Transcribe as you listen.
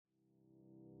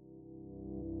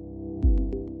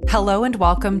Hello and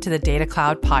welcome to the Data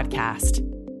Cloud podcast.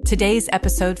 Today's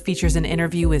episode features an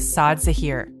interview with Saad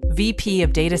Zaheer, VP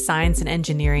of Data Science and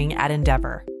Engineering at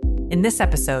Endeavor. In this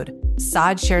episode,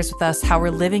 Saad shares with us how we're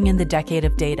living in the decade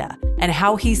of data and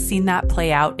how he's seen that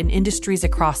play out in industries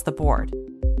across the board,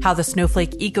 how the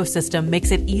Snowflake ecosystem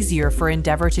makes it easier for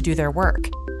Endeavor to do their work,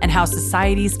 and how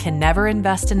societies can never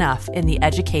invest enough in the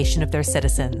education of their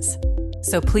citizens.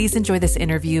 So please enjoy this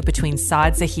interview between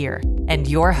Saad Zaheer and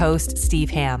your host, Steve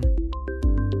Ham.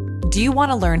 Do you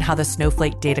want to learn how the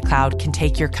Snowflake Data Cloud can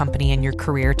take your company and your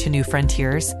career to new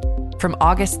frontiers? From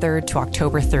August 3rd to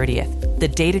October 30th, the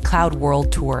Data Cloud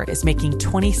World Tour is making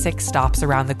 26 stops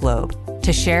around the globe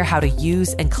to share how to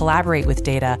use and collaborate with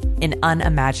data in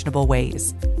unimaginable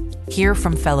ways. Hear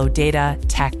from fellow data,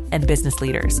 tech, and business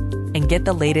leaders, and get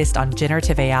the latest on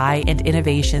generative AI and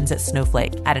innovations at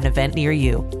Snowflake at an event near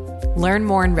you. Learn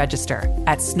more and register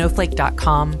at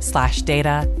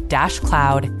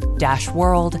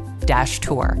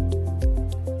snowflake.com/data-cloud-world-tour.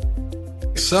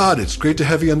 Saad, it's great to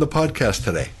have you on the podcast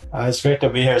today. It's great to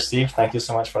be here, Steve. Thank you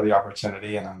so much for the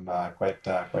opportunity, and I'm quite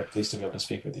pleased to be able to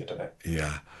speak with you today.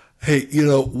 Yeah. Hey,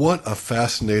 what a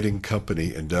fascinating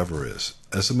company Endeavor is.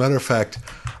 As a matter of fact,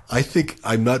 I think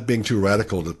I'm not being too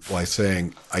radical by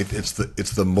saying it's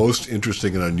the most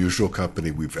interesting and unusual company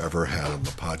we've ever had on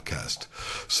the podcast.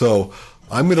 So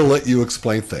I'm going to let you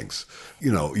explain things.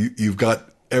 You've got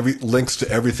links to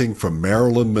everything from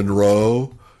Marilyn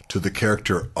Monroe to the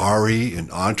character Ari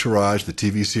in Entourage, the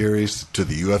TV series, to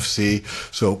the UFC.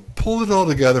 So pull it all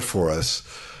together for us.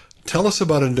 Tell us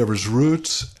about Endeavor's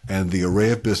roots and the array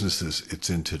of businesses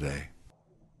it's in today.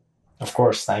 Of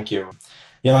course, thank you.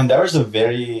 Endeavor is a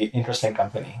very interesting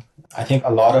company. I think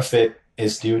a lot of it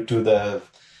is due to the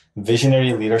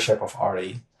visionary leadership of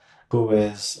Ari, who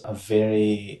is a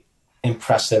very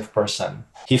impressive person.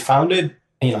 He founded,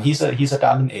 he's a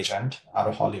talent agent out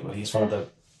of Hollywood. He's one of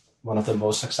the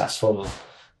most successful,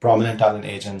 prominent talent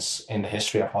agents in the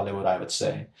history of Hollywood, I would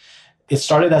say. It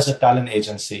started as a talent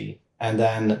agency, and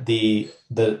then the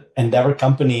Endeavor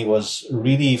company was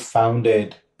really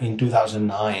founded in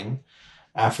 2009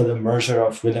 after the merger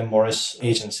of William Morris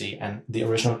Agency and the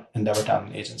original Endeavor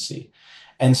Talent Agency.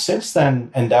 And since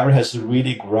then, Endeavor has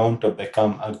really grown to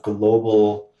become a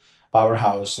global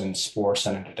powerhouse in sports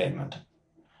and entertainment.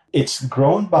 It's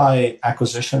grown by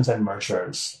acquisitions and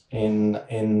mergers in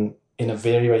a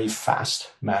very, very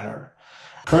fast manner.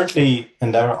 Currently,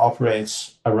 Endeavor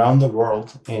operates around the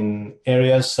world in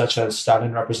areas such as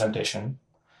talent representation,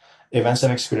 events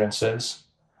and experiences,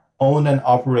 owned and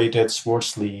operated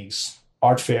sports leagues,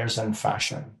 art fairs, and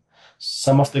fashion.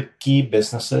 Some of the key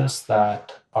businesses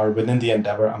that are within the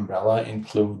Endeavor umbrella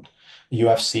include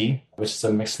UFC, which is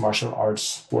a mixed martial arts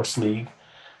sports league,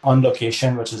 On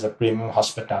Location, which is a premium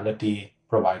hospitality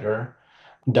provider,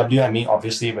 WME,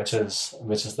 obviously, which is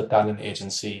the talent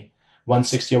agency,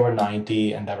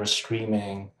 160/90, Endeavor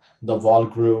Streaming, the Wall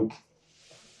Group,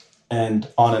 and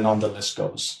on the list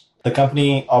goes. The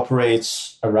company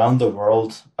operates around the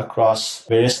world across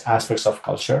various aspects of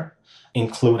culture,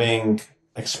 including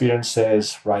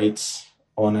experiences, rights,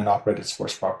 owned and operated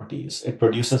sports properties. It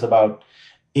produces about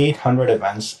 800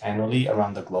 events annually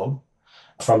around the globe,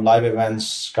 from live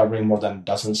events covering more than a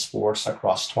dozen sports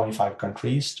across 25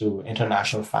 countries, to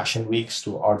international fashion weeks,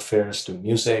 to art fairs, to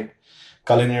music,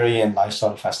 culinary, and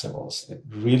lifestyle festivals. It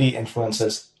really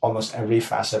influences almost every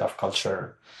facet of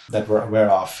culture that we're aware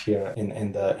of here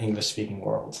in the English-speaking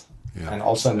world, and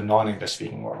also in the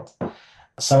non-English-speaking world.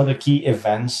 Some of the key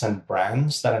events and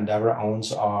brands that Endeavor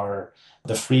owns are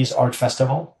the Frieze Art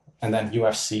Festival and then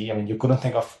UFC. You couldn't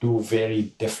think of two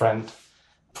very different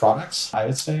products, I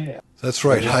would say. That's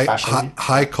right.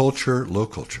 High culture, low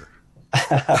culture.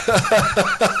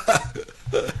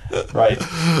 Right.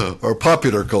 Or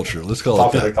popular culture. Let's call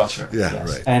popular it that. Culture. Yeah, yes.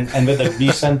 Right. And with the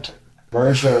recent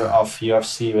merger of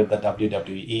UFC with the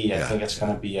WWE, I think it's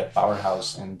going to be a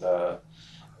powerhouse in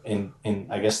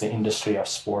I guess the industry of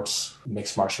sports,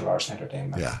 mixed martial arts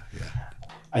entertainment. Yeah.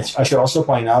 I should also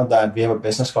point out that we have a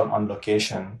business called On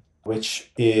Location,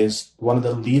 which is one of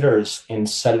the leaders in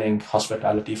selling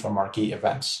hospitality for marquee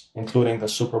events, including the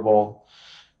Super Bowl,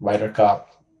 Ryder Cup,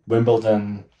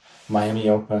 Wimbledon, Miami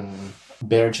Open,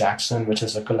 Bear Jackson, which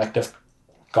is a collective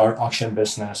card auction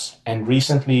business. And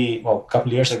recently, a couple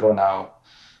of years ago now,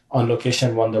 On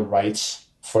Location won the rights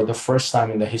for the first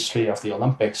time in the history of the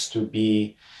Olympics to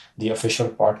be the official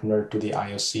partner to the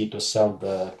IOC to sell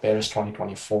the Paris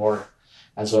 2024,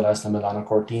 as well as the Milano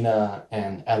Cortina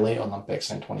and LA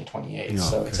Olympics in 2028.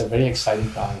 So it's a very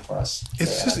exciting time for us.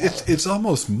 It's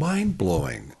almost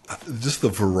mind-blowing just the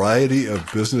variety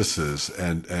of businesses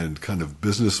and kind of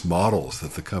business models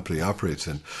that the company operates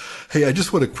in. Hey, I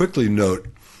just want to quickly note,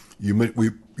 you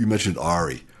mentioned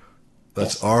Ari.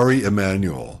 That's Yes. Ari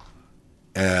Emanuel.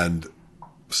 And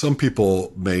some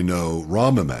people may know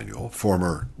Rahm Emanuel,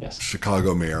 former Yes.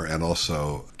 Chicago mayor and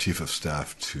also chief of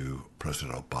staff to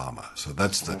President Obama. So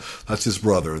that's his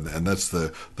brother, and that's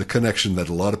the connection that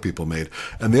a lot of people made.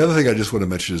 And the other thing I just want to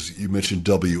mention is you mentioned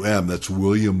WM. That's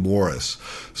William Morris.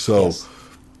 So Yes.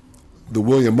 the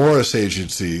William Morris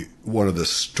Agency, one of the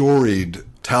storied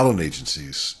talent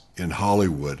agencies in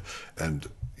Hollywood, and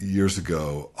years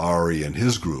ago, Ari and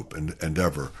his group,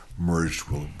 Endeavor, merged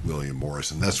with William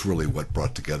Morris, and that's really what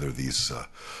brought together these.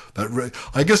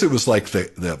 I guess it was like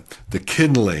the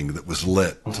kindling that was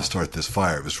lit to start this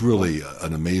fire. It was really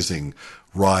an amazing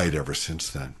ride ever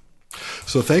since then.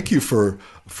 So thank you for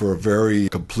a very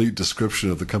complete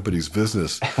description of the company's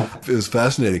business. It was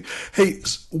fascinating. Hey,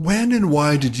 when and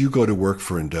why did you go to work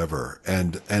for Endeavor?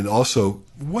 And also,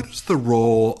 what is the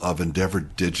role of Endeavor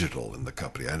Digital in the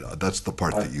company? That's the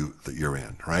part that you're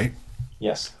in, right?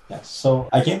 Yes, yes. So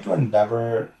I came to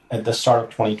Endeavor at the start of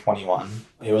 2021.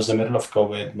 It was the middle of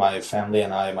COVID. My family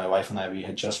and I, my wife and I, we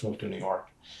had just moved to New York.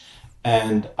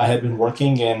 And I had been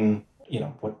working in,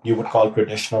 what you would call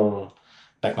traditional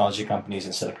technology companies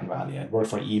in Silicon Valley. I'd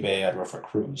worked for eBay, I'd worked for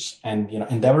Cruise. And,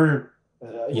 Endeavor,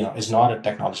 is not a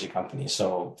technology company.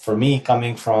 So for me,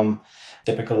 coming from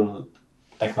typical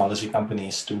technology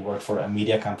companies to work for a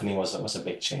media company was a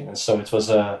big change. And so it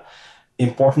was a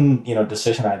important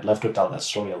decision. I'd love to tell that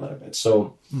story a little bit.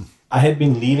 So I had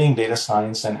been leading data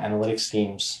science and analytics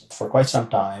teams for quite some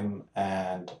time,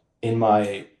 and in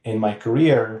my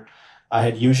career I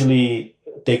had usually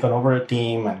taken over a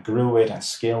team and grew it and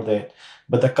scaled it,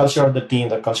 but the culture of the team,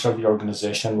 the culture of the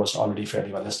organization was already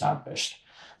fairly well established.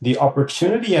 The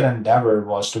opportunity at Endeavor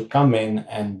was to come in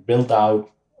and build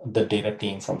out the data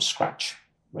team from scratch.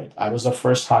 Right, I was the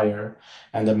first hire,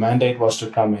 and the mandate was to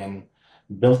come in,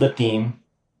 build the team,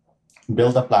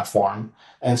 build a platform.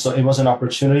 And so it was an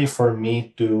opportunity for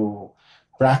me to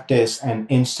practice and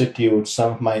institute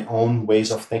some of my own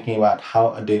ways of thinking about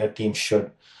how a data team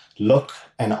should look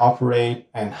and operate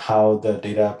and how the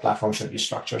data platform should be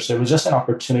structured. So it was just an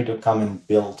opportunity to come and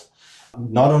build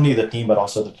not only the team, but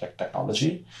also the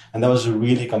technology. And that was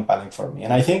really compelling for me.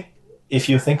 And I think if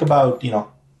you think about,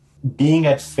 being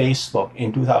at Facebook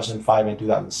in 2005 and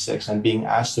 2006 and being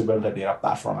asked to build a data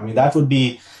platform, I mean, that would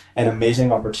be an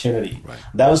amazing opportunity. Right.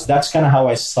 That's kind of how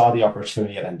I saw the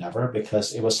opportunity at Endeavor,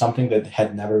 because it was something that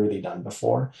had never really done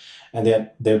before.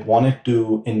 And they wanted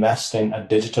to invest in a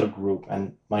digital group,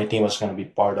 and my team was going to be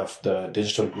part of the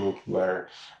digital group where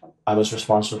I was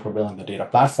responsible for building the data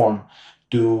platform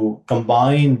to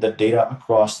combine the data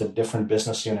across the different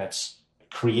business units,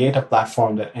 create a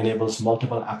platform that enables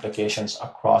multiple applications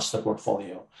across the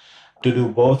portfolio to do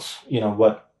both,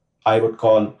 what I would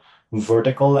call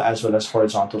vertical as well as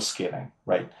horizontal scaling,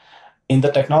 right? In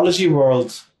the technology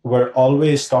world, we're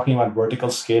always talking about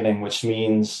vertical scaling, which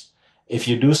means if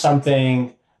you do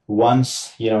something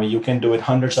once, you can do it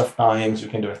hundreds of times, you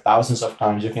can do it thousands of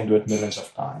times, you can do it millions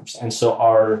of times. And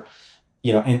so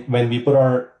when we put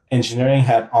our engineering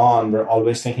hat on, we're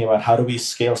always thinking about how do we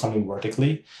scale something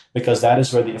vertically, because that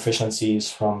is where the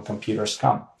efficiencies from computers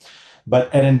come.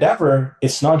 But at Endeavor,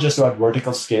 it's not just about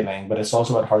vertical scaling, but it's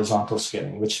also about horizontal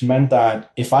scaling, which meant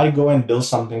that if I go and build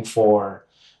something for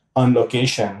On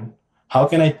Location, how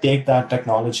can I take that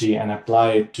technology and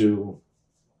apply it to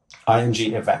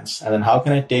IMG events? And then how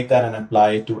can I take that and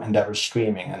apply it to Endeavor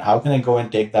streaming? And how can I go and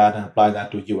take that and apply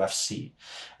that to UFC?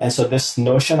 And so this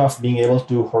notion of being able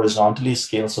to horizontally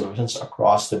scale solutions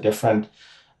across the different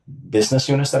business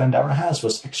units that Endeavor has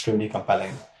was extremely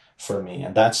compelling for me.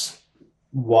 And that's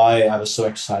why I was so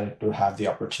excited to have the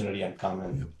opportunity and come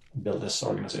and build this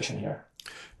organization here.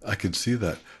 I could see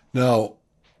that. Now,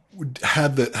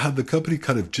 had the company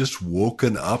kind of just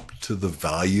woken up to the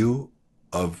value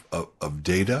of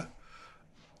data?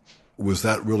 Was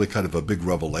that really kind of a big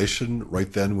revelation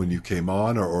right then when you came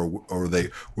on, or were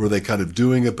they kind of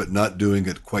doing it but not doing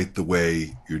it quite the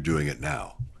way you're doing it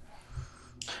now?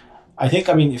 I think,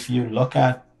 if you look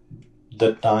at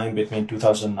the time between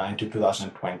 2009 to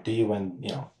 2020, when,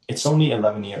 it's only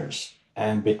 11 years.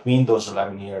 And between those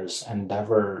 11 years,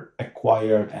 Endeavor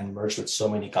acquired and merged with so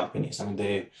many companies.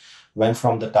 They went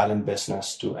from the talent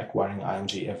business to acquiring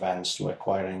IMG events to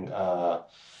acquiring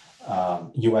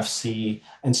UFC.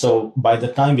 And so by the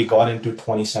time we got into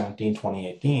 2017,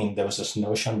 2018, there was this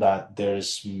notion that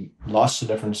there's lots of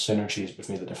different synergies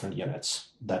between the different units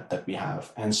that we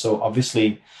have. And so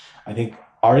obviously, I think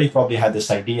Ari probably had this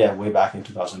idea way back in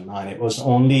 2009. It was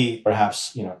only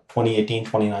perhaps, 2018,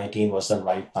 2019 was the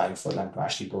right time for them to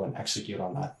actually go and execute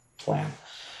on that plan.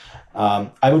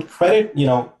 I would credit,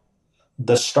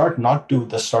 the start not to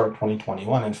the start of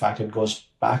 2021. In fact, it goes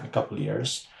back a couple of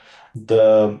years.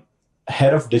 The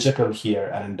head of digital here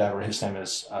at Endeavor, his name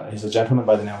is, he's a gentleman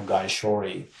by the name of Guy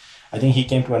Shorey. I think he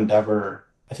came to Endeavor,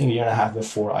 I think a year and a half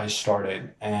before I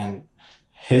started. And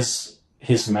his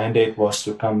mandate was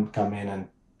to come in and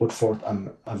put forth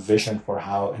a vision for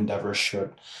how Endeavor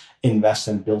should invest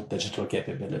and build digital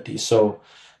capabilities. So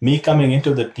me coming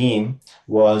into the team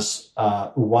was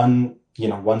one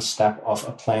step of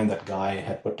a plan that Guy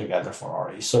had put together for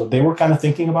Ari. So they were kind of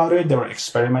thinking about it. They were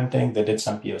experimenting. They did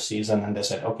some POCs, and then they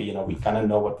said, okay, we kind of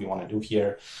know what we want to do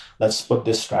here. Let's put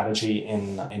this strategy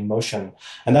in motion.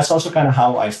 And that's also kind of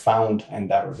how I found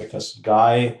Endeavor, because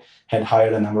Guy had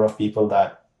hired a number of people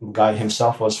Guy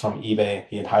himself was from eBay.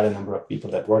 He had hired a number of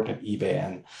people that worked at eBay.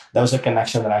 And that was a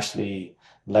connection that actually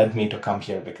led me to come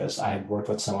here, because I had worked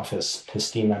with some of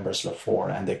his team members before,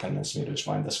 and they convinced me to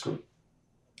join this group.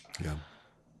 Yeah.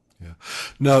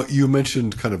 Now, you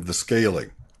mentioned kind of the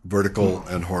scaling, vertical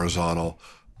and horizontal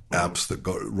apps that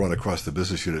run across the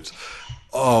business units.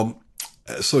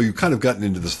 So you've kind of gotten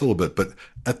into this a little bit, but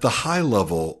at the high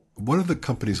level, what are the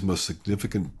company's most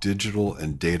significant digital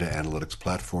and data analytics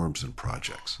platforms and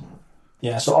projects?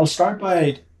 Yeah, so I'll start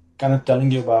by kind of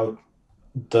telling you about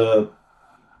the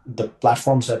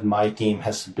platforms that my team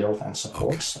has built and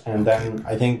supports. Okay. And then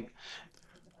I think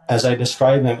as I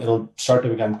describe them, it'll start to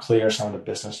become clear some of the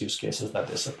business use cases that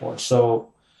they support.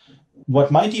 So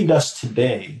what my team does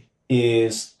today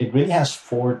is it really has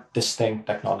 4 distinct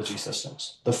technology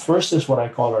systems. The first is what I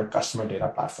call our customer data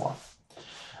platform.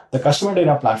 The customer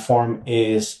data platform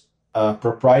is a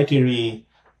proprietary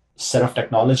set of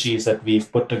technologies that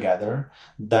we've put together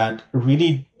that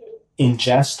really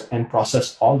ingest and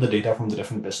process all the data from the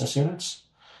different business units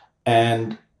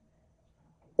and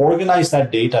organize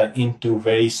that data into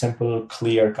very simple,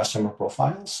 clear customer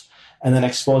profiles, and then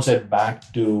expose it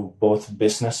back to both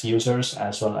business users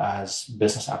as well as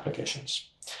business applications.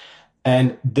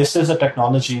 And this is a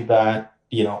technology that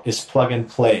is plug and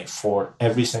play for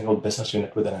every single business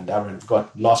unit within Endeavor. And we've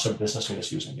got lots of business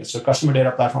units using it. So customer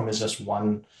data platform is just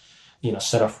one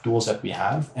set of tools that we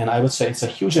have. And I would say it's a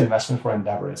huge investment for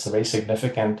Endeavor. It's a very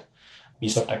significant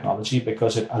piece of technology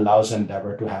because it allows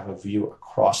Endeavor to have a view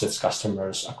across its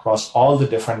customers, across all the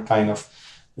different kind of,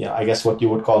 I guess what you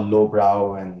would call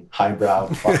lowbrow and highbrow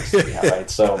products that we have, right?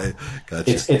 So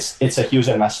gotcha. It's a huge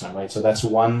investment, right? So that's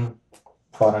one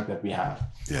product that we have.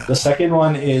 Yeah. The second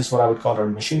one is what I would call our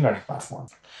machine learning platform.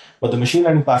 What the machine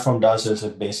learning platform does is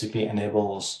it basically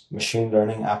enables machine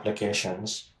learning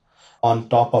applications on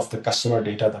top of the customer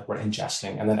data that we're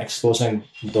ingesting and then exposing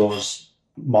those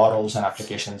models and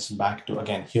applications back to,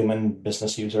 again, human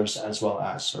business users as well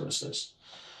as services.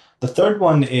 The third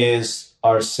one is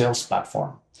our sales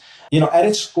platform. At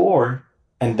its core,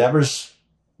 Endeavor's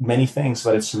many things,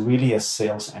 but it's really a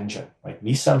sales engine, right?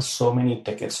 We sell so many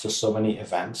tickets to so many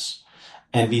events,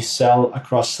 and we sell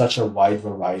across such a wide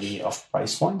variety of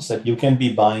price points that you can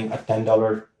be buying a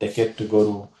 $10 ticket to go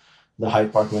to the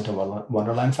Hyde Park Winter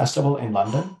Wonderland Festival in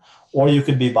London, or you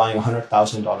could be buying a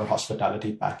 $100,000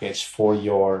 hospitality package for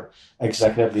your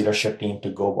executive leadership team to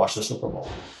go watch the Super Bowl.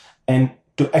 And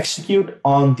to execute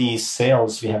on these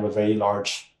sales, we have a very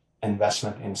large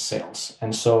investment in sales.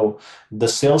 And so the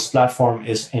sales platform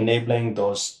is enabling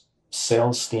those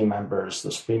sales team members,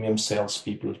 those premium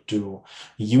salespeople, to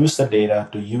use the data,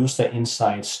 to use the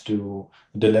insights to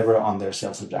deliver on their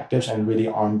sales objectives and really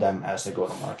arm them as they go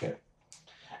to market.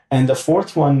 And the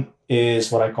fourth one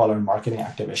is what I call our marketing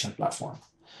activation platform.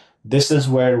 This is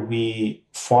where we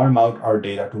farm out our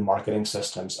data to marketing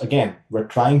systems. Again, we're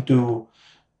trying to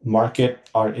market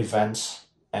our events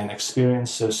and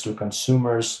experiences to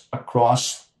consumers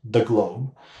across the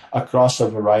globe, across a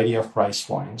variety of price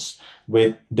points,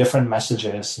 with different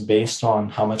messages based on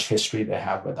how much history they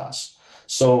have with us.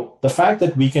 So the fact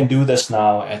that we can do this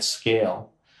now at scale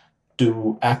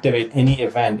to activate any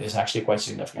event is actually quite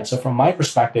significant. So from my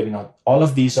perspective, all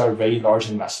of these are very large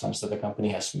investments that the company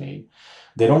has made.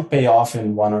 They don't pay off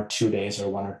in 1 or 2 days or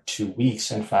 1 or 2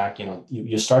 weeks. In fact,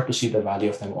 you start to see the value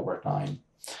of them over time.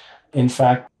 In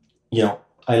fact,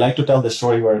 I like to tell this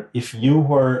story where if you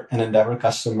were an Endeavor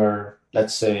customer,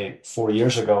 let's say 4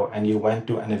 years ago, and you went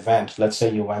to an event, let's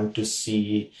say you went to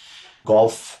see a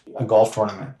golf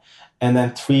tournament, and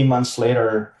then 3 months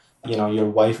later, your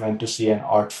wife went to see an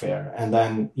art fair, and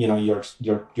then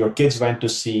your kids went to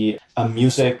see a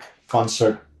music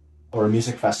concert or a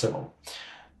music festival.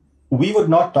 we would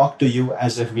not talk to you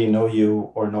as if we know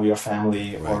you or know your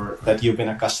family Right, or right. that you've been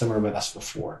a customer with us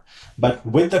before. But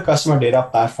with the customer data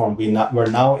platform,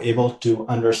 we're now able to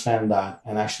understand that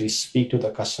and actually speak to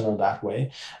the customer that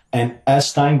way. And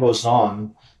as time goes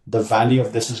on, the value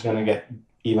of this is going to get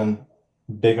even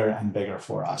bigger and bigger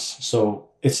for us. So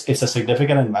it's a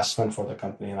significant investment for the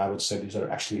company. And I would say these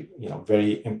are actually,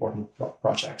 very important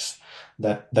projects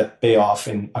that pay off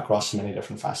in across many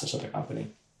different facets of the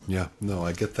company. Yeah, no,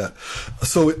 I get that.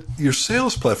 So your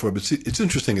sales platform, it's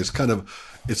interesting.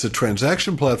 It's a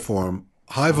transaction platform,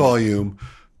 high volume,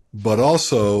 but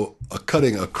also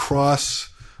cutting across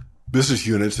business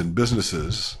units and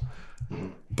businesses,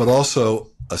 but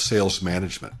also a sales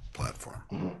management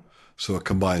platform. So it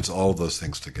combines all of those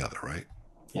things together, right?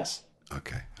 Yes.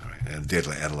 Okay, all right, and data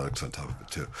analytics on top of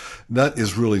it too.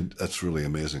 That's really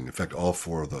amazing. In fact, all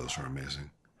four of those are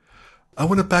amazing. I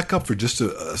want to back up for just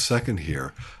a second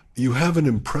here. You have an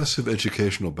impressive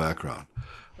educational background.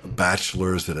 A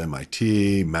bachelor's at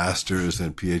MIT, master's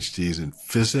and PhDs in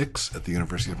physics at the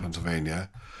University of Pennsylvania,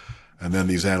 and then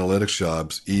these analytics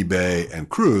jobs, eBay and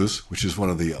Cruise, which is one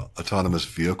of the autonomous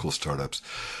vehicle startups.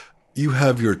 You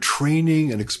have your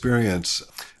training and experience.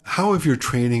 How have your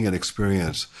training and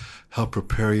experience helped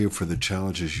prepare you for the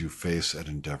challenges you face at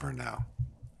Endeavor now?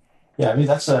 Yeah, I mean,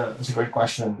 that's a great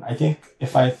question. I think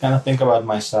if I kind of think about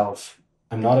myself,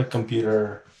 I'm not a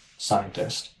computer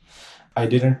scientist. I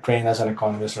didn't train as an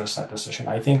economist or a statistician.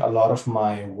 I think a lot of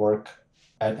my work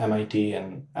at MIT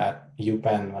and at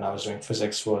UPenn when I was doing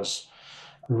physics was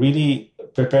really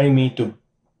preparing me to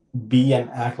be and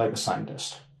act like a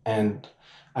scientist. And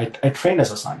I trained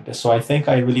as a scientist. So I think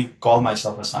I really call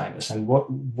myself a scientist. And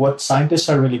what scientists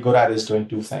are really good at is doing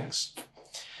two things.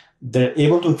 They're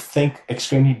able to think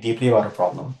extremely deeply about a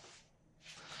problem.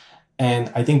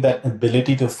 And I think that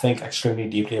ability to think extremely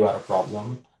deeply about a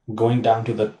problem, going down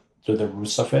to the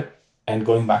roots of it, and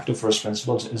going back to first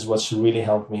principles is what's really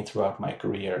helped me throughout my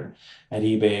career at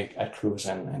eBay, at Cruise,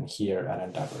 and here at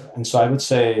Endeavor. And so I would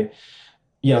say,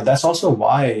 that's also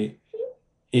why,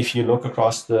 if you look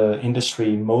across the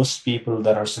industry, most people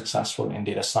that are successful in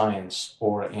data science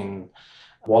or in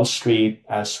Wall Street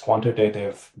as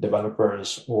quantitative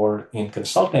developers or in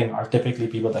consulting are typically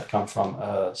people that come from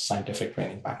a scientific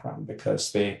training background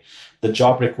because the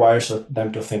job requires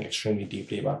them to think extremely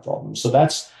deeply about problems. So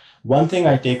that's one thing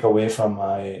I take away from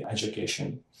my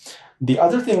education. The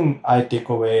other thing I take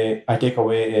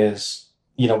away is,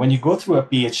 when you go through a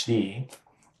PhD,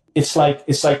 it's like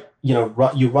you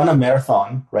run a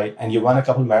marathon, right? And you run a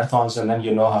couple marathons and then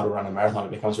you know how to run a marathon.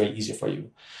 It becomes very easy for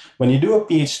you. When you do a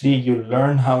PhD, you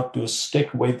learn how to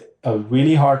stick with a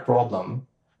really hard problem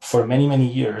for many, many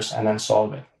years and then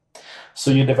solve it.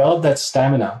 So you develop that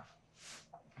stamina,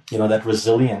 that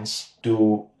resilience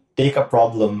to take a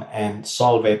problem and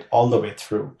solve it all the way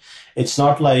through. It's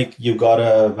not like you got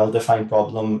a well-defined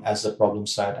problem as a problem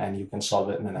set and you can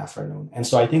solve it in an afternoon. And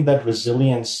so I think that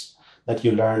resilience that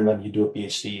you learn when you do a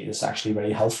PhD is actually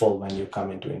very helpful when you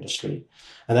come into industry.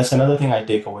 And that's another thing I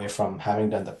take away from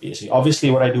having done the PhD. Obviously,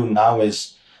 what I do now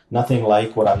is nothing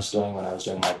like what I was doing when I was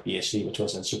doing my PhD, which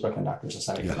was in superconductors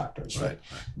and semiconductors, right?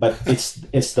 But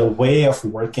it's the way of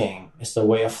working, it's the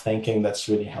way of thinking that's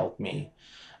really helped me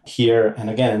here and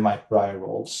again in my prior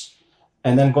roles.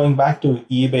 And then going back to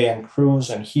eBay and Cruise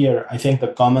and here, I think the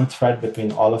common thread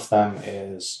between all of them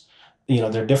is,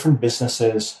 they're different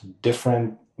businesses,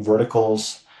 different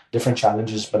verticals, different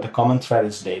challenges, but the common thread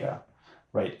is data,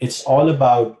 right? It's all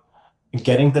about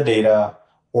getting the data,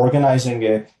 organizing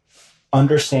it,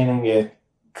 understanding it,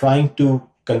 trying to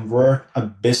convert a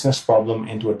business problem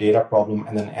into a data problem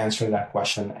and then answering that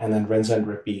question and then rinse and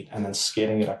repeat and then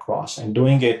scaling it across and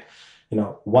doing it,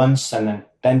 once and then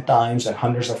 10 times and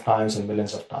hundreds of times and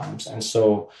millions of times. And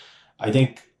so I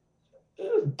think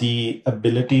the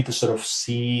ability to sort of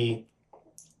see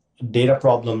data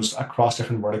problems across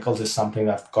different verticals is something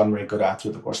I've gotten very good at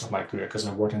through the course of my career because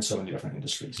I've worked in so many different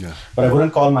industries. Yeah. But I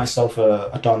wouldn't call myself an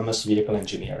autonomous vehicle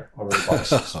engineer or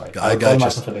roboticist. Right? I would call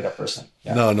myself a data person.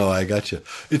 Yeah. No, I got you.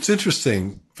 It's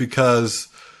interesting because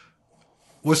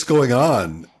what's going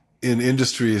on in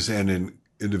industries and in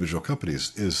individual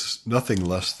companies is nothing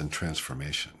less than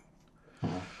transformation.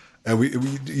 Mm-hmm. And we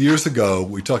years ago,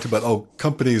 we talked about,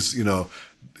 companies,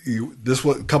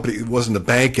 company, it wasn't a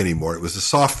bank anymore. It was a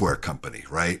software company,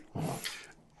 right?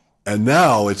 And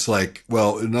now it's like,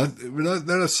 well, they're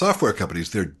not software companies.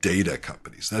 They're data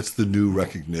companies. That's the new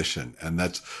recognition. And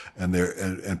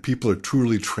people are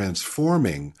truly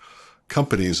transforming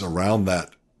companies around that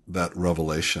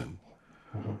revelation.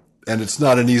 Mm-hmm. And it's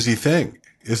not an easy thing,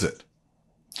 is it?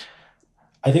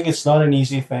 I think it's not an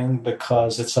easy thing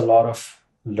because it's a lot of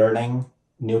learning,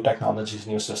 new technologies,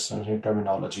 new systems, new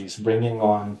terminologies, bringing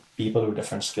on people with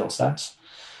different skill sets.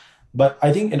 But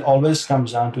I think it always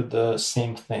comes down to the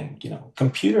same thing.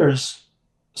 Computers,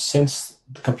 since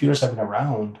the computers have been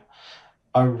around,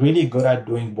 are really good at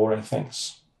doing boring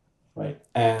things, right?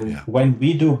 And when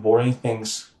we do boring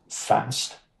things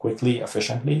fast, quickly,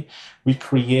 efficiently, we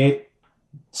create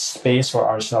space for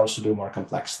ourselves to do more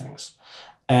complex things.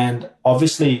 And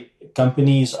obviously,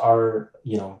 companies are,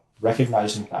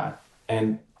 recognizing that.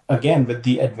 And again, with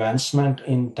the advancement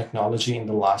in technology in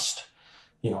the last,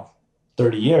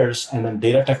 30 years, and then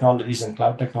data technologies and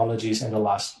cloud technologies in the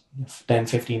last 10,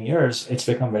 15 years, it's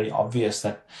become very obvious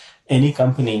that any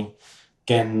company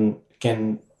can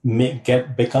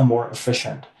become more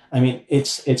efficient. I mean,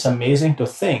 it's amazing to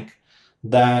think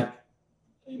that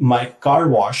my car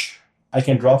wash, I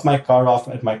can drop my car off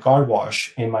at my car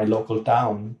wash in my local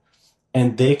town,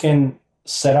 and they can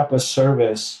set up a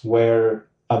service where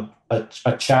a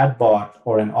chatbot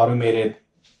or an automated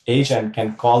agent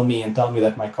can call me and tell me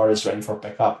that my car is ready for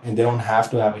pickup, and they don't have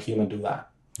to have a human do that.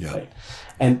 Yeah. Right?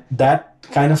 And that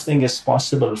kind of thing is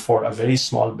possible for a very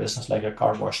small business like a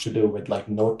car wash to do with like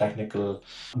no technical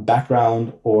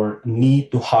background or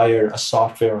need to hire a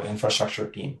software or infrastructure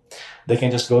team. They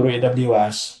can just go to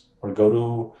AWS or go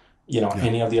to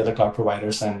any of the other cloud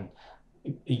providers and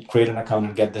create an account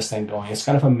and get this thing going. It's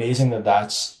kind of amazing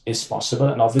that is possible,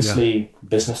 and obviously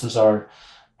businesses are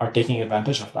taking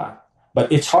advantage of that. But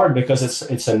it's hard because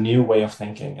it's a new way of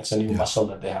thinking. It's a new muscle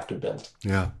that they have to build.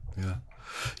 Yeah, yeah.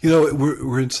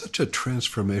 We're in such a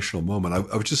transformational moment.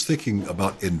 I was just thinking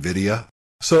about NVIDIA.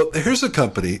 So here's a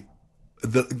company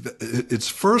that its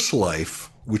first life,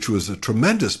 which was a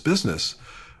tremendous business,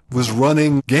 was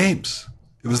running games.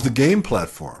 It was the game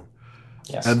platform.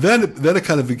 Yes. And then it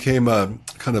kind of became a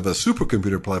kind of a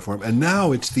supercomputer platform, and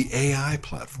now it's the AI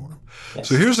platform. Yes.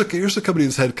 So here's a company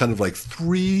that's had kind of like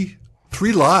three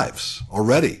lives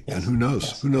already, and who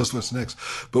knows what's next.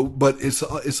 But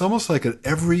it's almost like at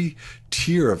every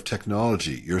tier of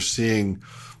technology you're seeing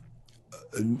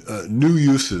new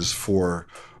uses for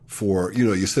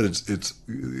you said it's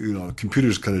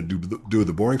computers kind of do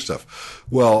the boring stuff.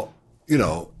 Well,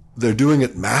 they're doing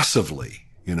it massively.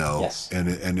 And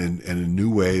in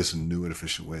new ways and new and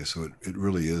efficient ways. So it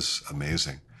really is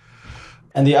amazing.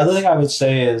 And the other thing I would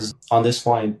say is on this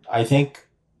point, I think,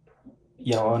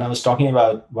 when I was talking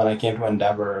about when I came to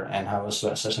Endeavor and how it was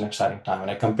such an exciting time,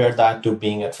 and I compared that to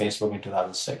being at Facebook in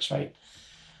 2006, right?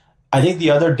 I think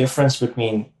the other difference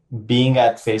between being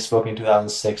at Facebook in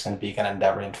 2006 and being at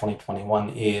Endeavor in 2021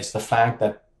 is the fact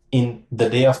that in the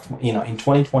day of, in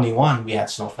 2021, we had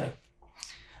Snowflake.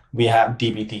 We have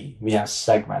dbt, we have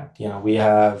Segment, we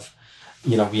have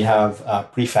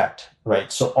Prefect,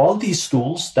 right? So all these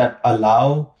tools that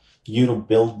allow you to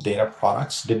build data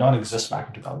products did not exist back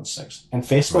in 2006, and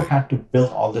Facebook had to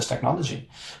build all this technology.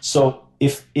 So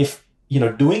if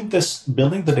building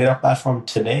the data platform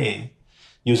today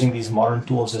using these modern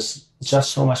tools is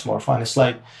just so much more fun. It's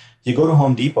like you go to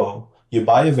Home Depot, you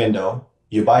buy a window,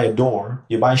 you buy a door,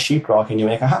 you buy sheetrock, and you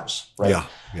make a house, right?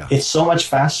 Yeah. It's so much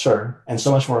faster and so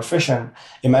much more efficient.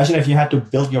 Imagine if you had to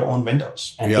build your own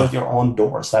windows and build your own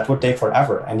doors. That would take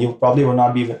forever, and you probably would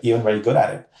not be even very good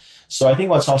at it. So I think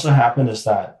what's also happened is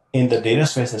that in the data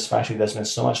space, especially, there's been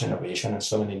so much innovation and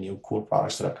so many new cool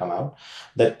products that have come out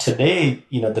that today,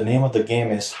 the name of the game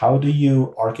is how do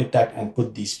you architect and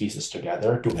put these pieces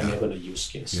together to enable a use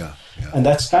case? Yeah. And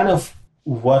that's kind of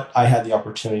what I had the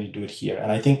opportunity to do it here.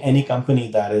 And I think any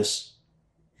company that is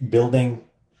building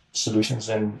solutions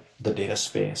in the data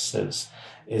space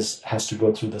has to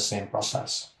go through the same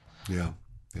process. Yeah.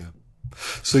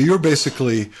 So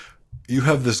you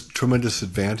have this tremendous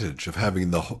advantage of having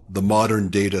the modern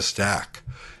data stack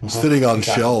sitting on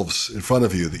shelves in front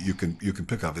of you that you can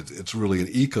pick up. It's really an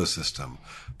ecosystem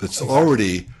that's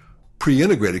already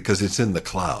pre-integrated because it's in the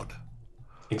cloud.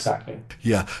 Exactly.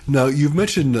 Yeah. Now, you've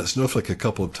mentioned Snowflake a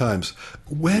couple of times.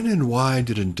 When and why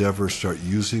did Endeavor start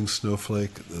using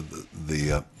Snowflake,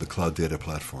 the cloud data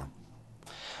platform?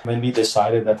 When we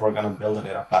decided that we're going to build a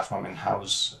data platform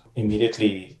in-house,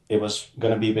 immediately it was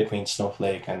going to be between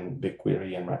Snowflake and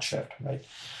BigQuery and Redshift, right?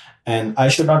 And I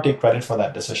should not take credit for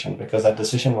that decision because that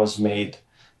decision was made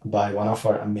by one of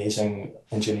our amazing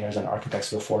engineers and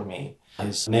architects before me.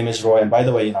 His name is Roy. And by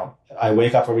the way, I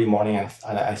wake up every morning and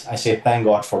I say, thank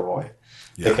God for Roy,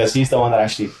 because he's the one that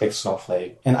actually picked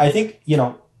Snowflake. And I think,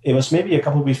 it was maybe a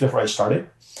couple of weeks before I started.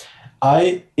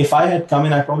 If I had come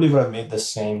in, I probably would have made the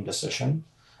same decision.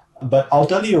 But I'll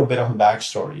tell you a bit of a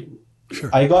backstory. Sure.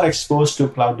 I got exposed to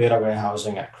cloud data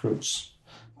warehousing at Cruise.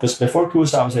 Because before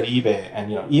Cruise, I was at eBay.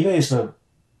 And, eBay is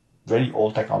very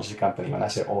old technology company. When I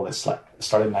say old, it's like it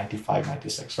started in 95,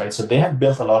 96, right? So they had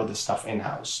built a lot of this stuff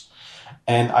in-house.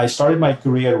 And I started my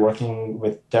career working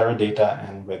with Teradata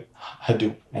and with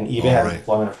Hadoop. And eBay had a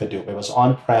deployment of Hadoop. It was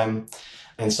on-prem.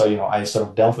 And so, I sort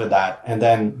of dealt with that. And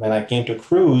then when I came to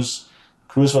Cruise,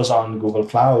 Cruise was on Google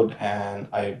Cloud, and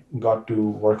I got to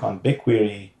work on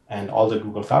BigQuery and all the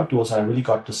Google Cloud tools. And I really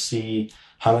got to see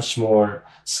how much more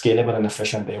scalable and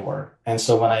efficient they were. And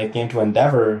so when I came to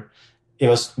Endeavor, it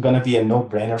was going to be a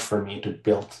no-brainer for me to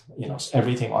build,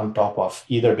 everything on top of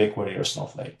either BigQuery or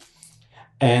Snowflake.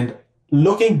 And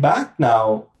looking back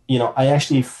now, I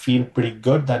actually feel pretty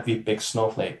good that we picked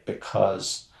Snowflake,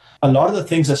 because a lot of the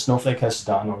things that Snowflake has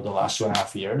done over the last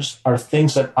 2.5 years are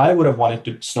things that I would have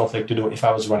wanted Snowflake to do if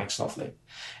I was running Snowflake.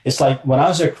 It's like when I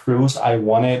was at Cruise, I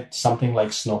wanted something like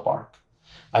Snowpark.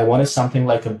 I wanted something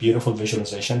like a beautiful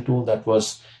visualization tool that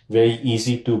was very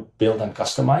easy to build and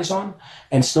customize on.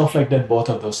 And Snowflake did both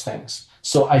of those things.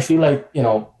 So I feel like,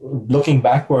 looking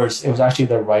backwards, it was actually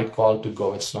the right call to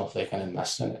go with Snowflake and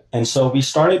invest in it. And so we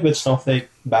started with Snowflake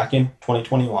back in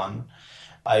 2021.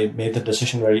 I made the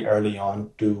decision very early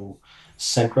on to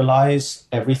centralize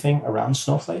everything around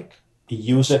Snowflake,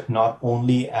 use it not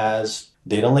only as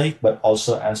data lake, but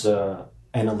also as a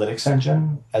analytics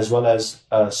engine, as well as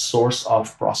a source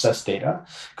of process data.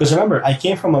 Because remember, I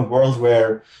came from a world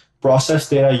where process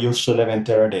data used to live in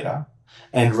Teradata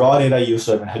and raw data used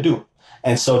to live in Hadoop.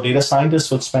 And so data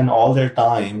scientists would spend all their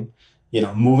time,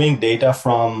 moving data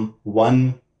from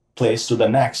one place to the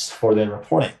next for their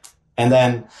reporting, and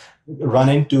then run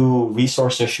into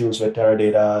resource issues with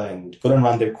Teradata and couldn't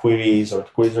run their queries, or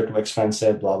queries are too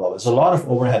expensive, blah, blah. There's a lot of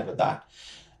overhead with that.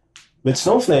 With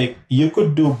Snowflake, you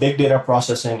could do big data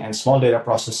processing and small data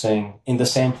processing in the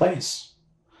same place.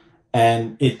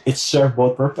 And it served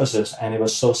both purposes, and it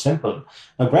was so simple.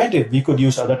 Now, granted, we could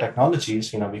use other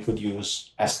technologies. We could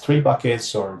use S3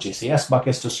 buckets or GCS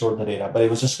buckets to store the data, but it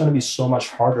was just going to be so much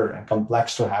harder and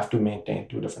complex to have to maintain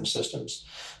two different systems.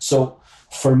 So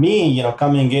for me,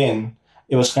 coming in,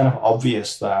 it was kind of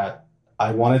obvious that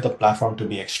I wanted the platform to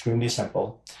be extremely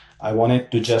simple. I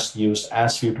wanted to just use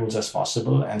as few tools as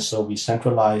possible. And so we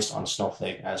centralized on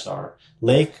Snowflake as our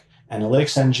lake,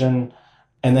 analytics engine.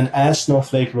 And then as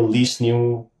Snowflake released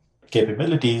new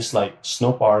capabilities like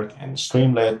Snowpark and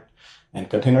Streamlit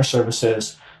and container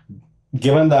services,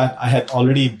 given that I had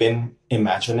already been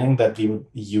imagining that we would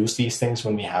use these things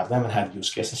when we have them and had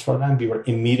use cases for them, we were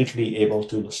immediately able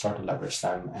to start to leverage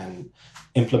them and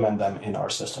implement them in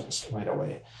our systems right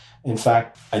away. In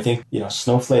fact, I think,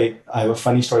 Snowflake, I have a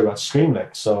funny story about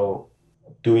Streamlit. So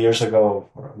 2 years ago,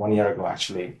 or 1 year ago,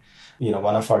 actually,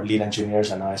 one of our lead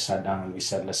engineers and I sat down and we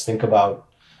said, let's think about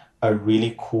a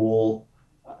really cool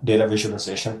data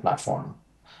visualization platform,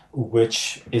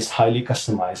 which is highly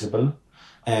customizable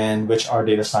and which our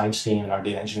data science team and our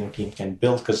data engineering team can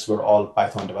build, because we're all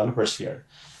Python developers here.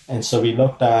 And so we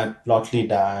looked at Plotly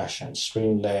Dash and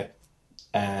Streamlit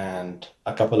and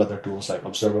a couple other tools like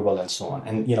Observable and so on.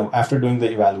 And, after doing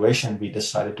the evaluation, we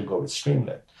decided to go with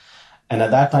Streamlit. And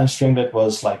at that time, Streamlit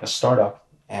was like a startup,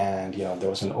 and, there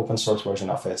was an open source version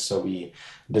of it. So we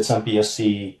did some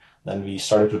POC, then we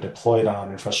started to deploy it on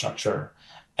our infrastructure.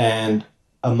 And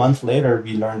a month later,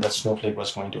 we learned that Snowflake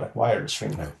was going to acquire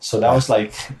Streamlit. So that was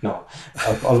like,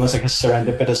 almost like a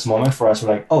serendipitous moment for us.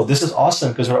 We're like, oh, this is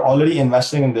awesome, because we're already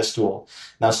investing in this tool.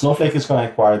 Now Snowflake is going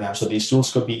to acquire them, so these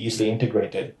tools could be easily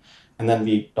integrated. And then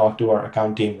we talked to our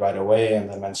account team right away. And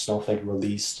then when Snowflake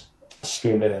released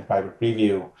Streamlit in private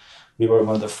preview, we were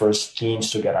one of the first teams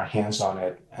to get our hands on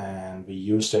it, and we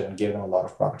used it and gave them a lot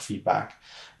of product feedback.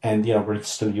 And we're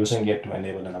still using it to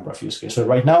enable a number of use cases. So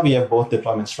right now we have both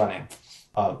deployments running,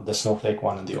 the Snowflake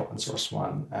one and the open source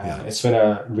one. And It's been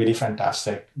a really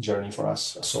fantastic journey for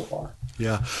us so far.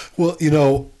 Yeah. Well,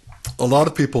 a lot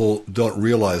of people don't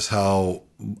realize how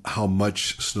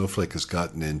much Snowflake has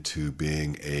gotten into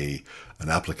being an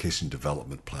application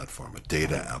development platform, a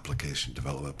data application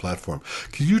development platform.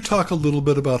 Can you talk a little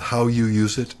bit about how you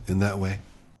use it in that way?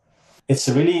 It's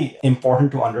really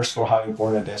important to underscore how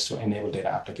important it is to enable data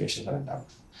applications at Endeavor,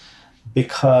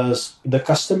 because the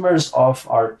customers of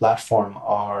our platform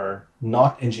are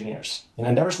not engineers.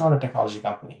 Endeavor is not a technology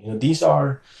company. These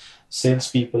are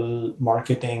salespeople,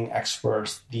 marketing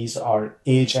experts. These are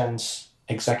agents,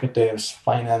 executives,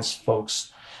 finance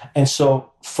folks. And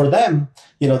so for them,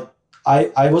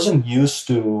 I wasn't used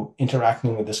to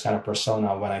interacting with this kind of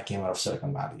persona when I came out of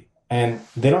Silicon Valley. And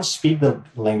they don't speak the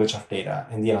language of data.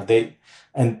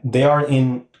 And they are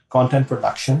in content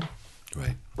production,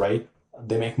 right?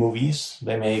 They make movies,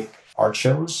 they make art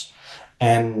shows,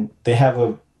 and they have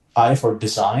a eye for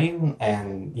design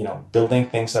and, building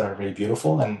things that are very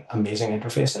beautiful and amazing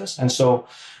interfaces. And so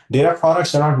data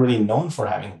products are not really known for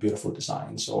having beautiful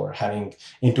designs or having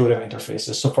intuitive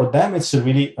interfaces. So for them,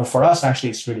 for us,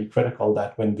 actually, it's really critical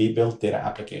that when we build data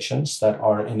applications that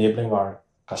are enabling our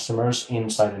customers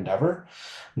inside Endeavor,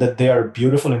 that they are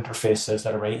beautiful interfaces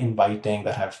that are very inviting,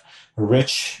 that have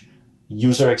rich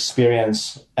user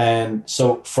experience. And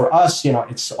so for us,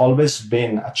 it's always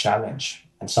been a challenge,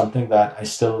 and something that I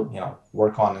still,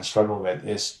 work on and struggle with,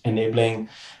 is enabling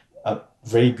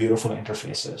very beautiful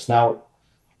interfaces. Now,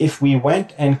 if we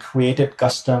went and created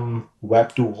custom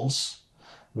web tools,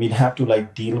 we'd have to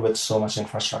deal with so much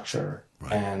infrastructure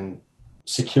and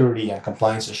security and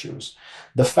compliance issues.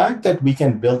 The fact that we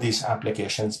can build these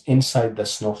applications inside the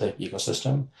Snowflake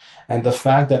ecosystem, and the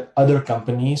fact that other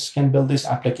companies can build these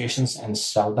applications and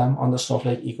sell them on the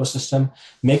Snowflake ecosystem,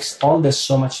 makes all this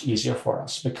so much easier for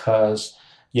us, because,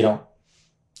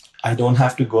 I don't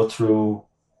have to go through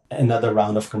another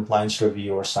round of compliance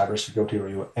review or cybersecurity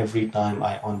review every time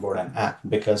I onboard an app,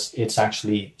 because it's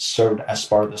actually served as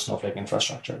part of the Snowflake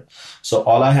infrastructure. So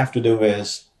all I have to do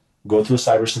is go through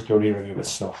cybersecurity review with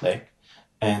Snowflake.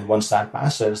 And once that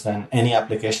passes, then any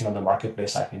application on the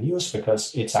marketplace I can use,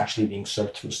 because it's actually being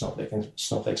served through Snowflake and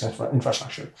Snowflake's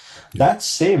infrastructure. That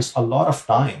saves a lot of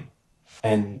time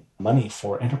and money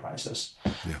for enterprises.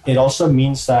 Yeah. It also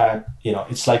means that,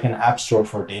 it's like an app store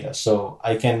for data. So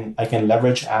I can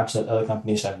leverage apps that other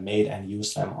companies have made and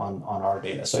use them on our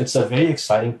data. So it's a very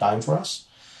exciting time for us.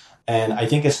 And I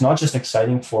think it's not just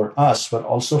exciting for us, but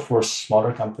also for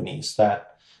smaller companies that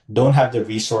don't have the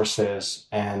resources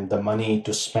and the money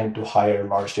to spend to hire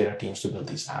large data teams to build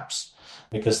these apps,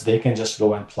 because they can just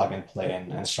go and plug and play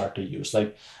and start to use.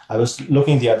 Like, I was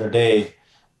looking the other day,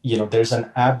 there's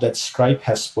an app that Stripe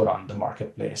has put on the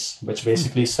marketplace, which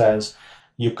basically says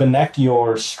you connect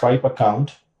your Stripe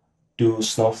account to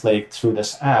Snowflake through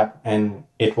this app, and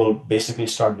it will basically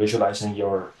start visualizing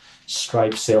your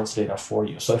Stripe sales data for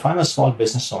you. So if I'm a small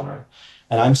business owner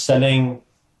and I'm selling,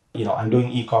 I'm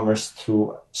doing e-commerce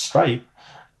through Stripe,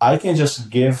 I can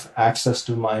just give access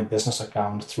to my business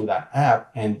account through that app,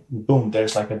 and boom,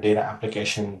 there's a data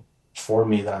application for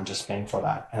me that I'm just paying for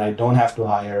that. And I don't have to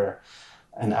hire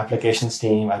an applications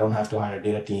team. I don't have to hire a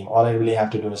data team. All I really have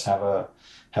to do is have a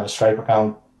Stripe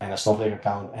account and a Snowflake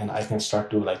account, and I can start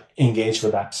to engage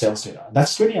with that sales data.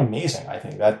 That's really amazing. I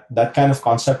think that kind of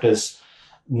concept is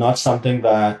not something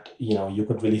that, you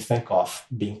could really think of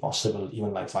being possible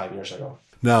even 5 years ago.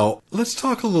 Now, let's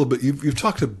talk a little bit. You've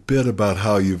talked a bit about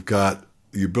how you're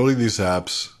building these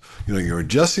apps, you're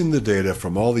ingesting the data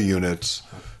from all the units,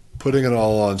 putting it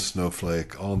all on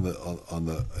Snowflake, in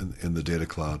the data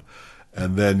cloud,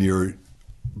 and then you're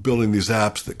building these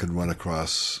apps that can run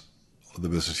across the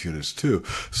business units too.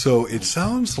 So it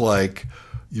sounds like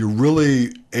you're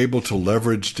really able to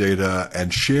leverage data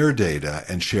and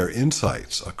share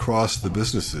insights across the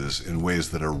businesses in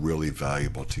ways that are really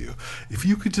valuable to you. If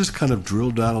you could just kind of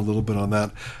drill down a little bit on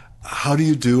that, how do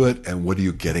you do it and what are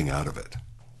you getting out of it?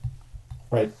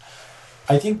 Right.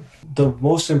 I think the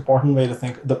most important way to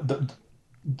think,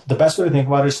 the best way to think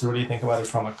about it is to really think about it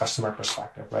from a customer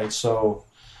perspective, right? So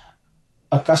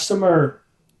a customer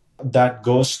that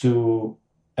goes to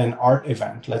an art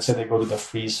event, let's say they go to the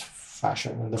Frieze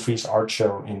Art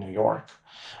Show in New York,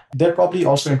 they're probably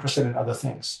also interested in other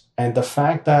things. And the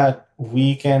fact that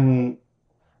we can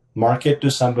market to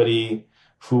somebody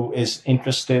who is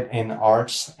interested in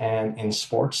arts and in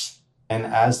sports, and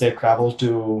as they travel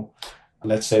to,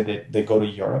 let's say they go to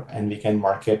Europe, and we can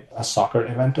market a soccer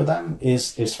event to them,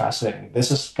 is fascinating. This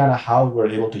is kind of how we're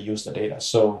able to use the data.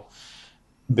 So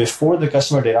before the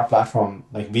customer data platform,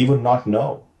 we would not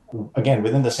know, again,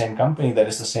 within the same company, that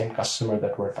is the same customer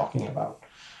that we're talking about,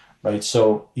 right?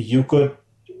 So you could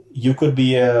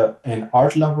be an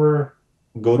art lover,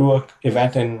 go to an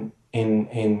event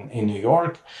in New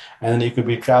York, and then you could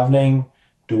be traveling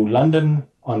to London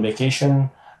on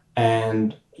vacation,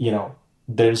 and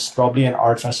there's probably an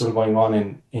art festival going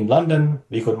on in London.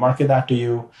 We could market that to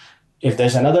you. If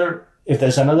there's another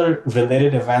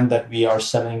related event that we are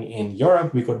selling in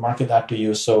Europe, we could market that to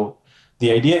you. So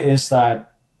the idea is that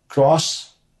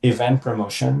cross-event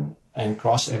promotion and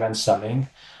cross-event selling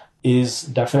is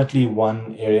definitely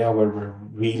one area where we're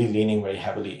really leaning very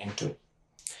heavily into.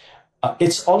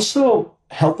 It's also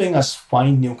helping us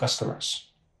find new customers,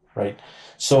 right?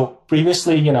 So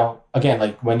previously,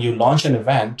 again, when you launch an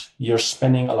event, you're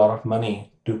spending a lot of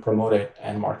money to promote it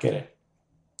and market it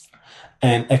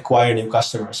and acquire new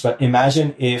customers. But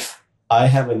imagine if I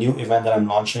have a new event that I'm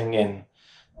launching in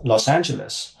Los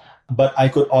Angeles. but I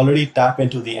could already tap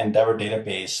into the Endeavor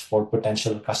database for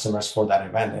potential customers for that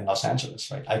event in Los Angeles,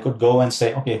 right? I could go and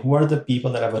say, okay, who are the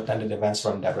people that have attended events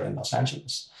for Endeavor in Los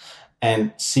Angeles?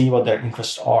 And see what their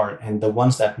interests are. And the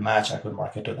ones that match, I could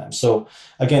market to them. So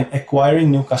again, acquiring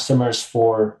new customers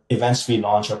for events we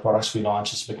launch or products we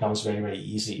launch just becomes very, very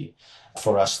easy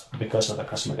for us because of the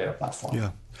customer data platform.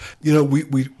 Yeah.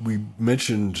 We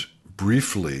mentioned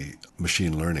briefly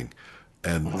machine learning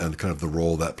and kind of the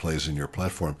role that plays in your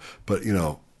platform. But,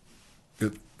 the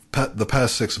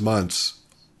past 6 months,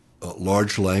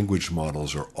 large language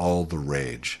models are all the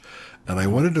rage. And I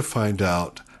wanted to find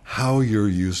out how you're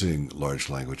using large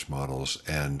language models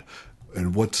and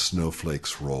what's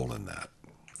Snowflake's role in that.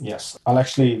 Yes, I'll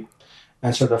actually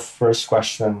answer the first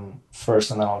question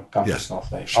first, and then I'll come to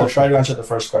Snowflake. Sure, I'll try to answer the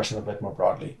first question a bit more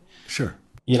broadly. Sure.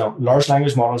 Large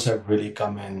language models have really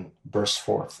come and burst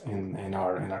forth in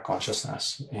our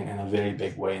consciousness in a very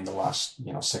big way in the last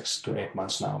 6 to 8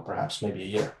 months now, perhaps maybe a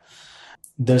year.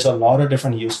 There's a lot of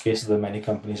different use cases that many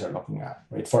companies are looking at,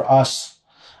 right? For us,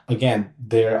 again,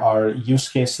 there are use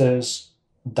cases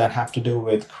that have to do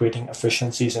with creating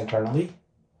efficiencies internally,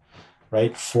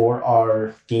 right, for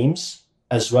our teams,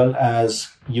 as well as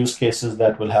use cases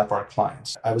that will help our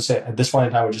clients. I would say at this point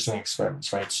in time, we're just doing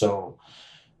experiments, right? So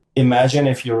imagine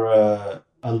if you're a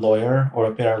lawyer or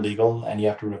a paralegal and you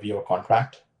have to review a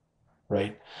contract,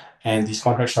 right? And these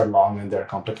contracts are long and they're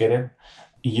complicated.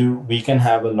 We can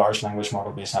have a large language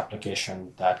model based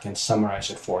application that can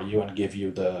summarize it for you and give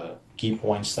you the key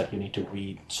points that you need to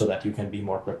read so that you can be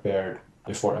more prepared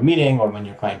before a meeting or when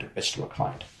you're trying to pitch to a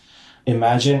client.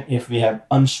 Imagine if we have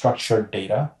unstructured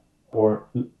data or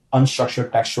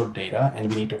unstructured textual data and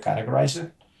we need to categorize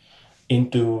it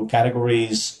into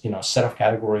categories, set of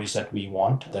categories that we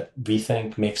want, that we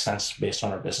think make sense based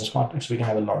on our business context. We can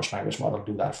have a large language model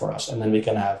do that for us. And then we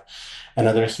can have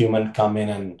another human come in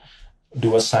and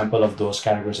do a sample of those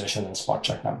categorizations and spot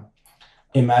check them.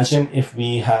 Imagine if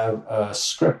we have a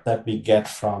script that we get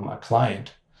from a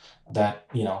client that,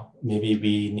 maybe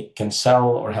we can sell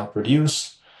or help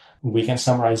produce. We can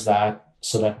summarize that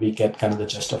so that we get kind of the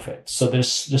gist of it. So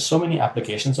there's so many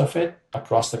applications of it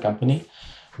across the company.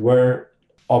 We're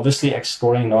obviously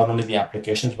exploring not only the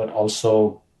applications, but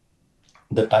also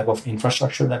the type of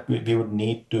infrastructure that we would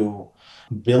need to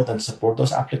build and support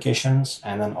those applications.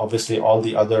 And then obviously all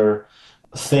the other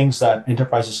things that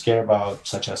enterprises care about,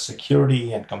 such as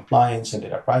security and compliance and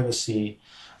data privacy.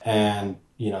 And,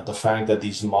 the fact that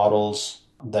these models,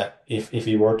 that if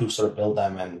we were to sort of build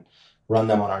them and run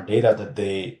them on our data, that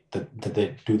they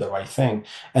do the right thing.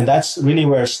 And that's really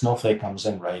where Snowflake comes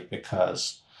in, right?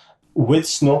 Because with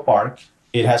Snowpark,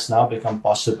 it has now become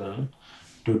possible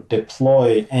to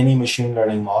deploy any machine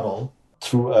learning model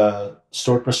through a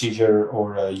stored procedure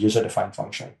or a user-defined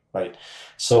function, right?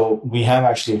 So we have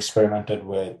actually experimented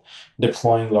with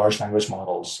deploying large language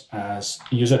models as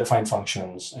user-defined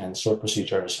functions and stored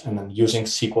procedures, and then using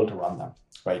SQL to run them,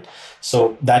 right?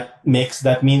 So that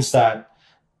means that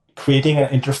creating an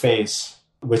interface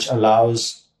which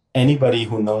allows anybody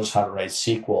who knows how to write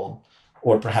SQL,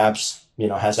 or perhaps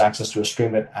has access to a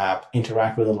Streamlit app,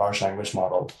 interact with a large language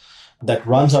model that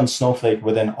runs on Snowflake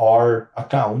within our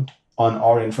account on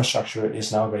our infrastructure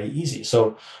is now very easy.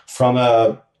 So from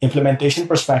a implementation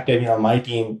perspective, my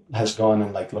team has gone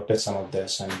and looked at some of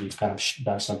this, and we've kind of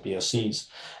done some POCs.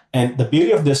 And the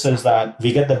beauty of this is that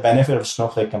we get the benefit of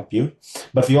Snowflake compute,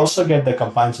 but we also get the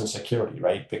compliance and security,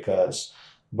 right? Because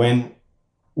when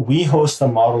we host the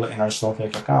model in our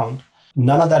Snowflake account,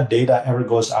 none of that data ever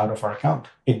goes out of our account.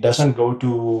 It doesn't go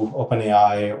to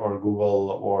OpenAI or Google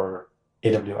or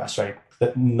AWS, right?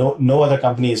 That no other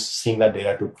company is seeing that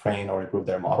data to train or improve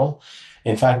their model.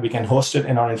 In fact, we can host it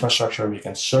in our infrastructure. We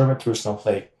can serve it through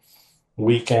Snowflake.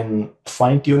 We can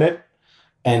fine tune it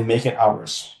and make it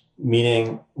ours,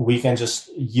 meaning we can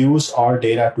just use our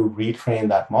data to retrain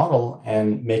that model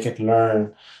and make it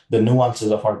learn the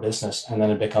nuances of our business, and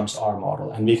then it becomes our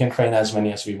model. And we can train as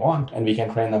many as we want, and we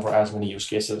can train them for as many use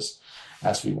cases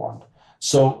as we want.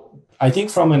 So I think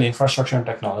from an infrastructure and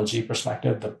technology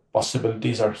perspective, the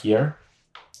possibilities are here.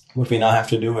 What we now have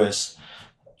to do is,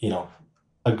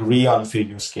 agree on a few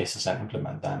use cases and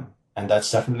implement them. And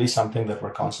that's definitely something that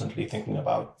we're constantly thinking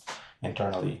about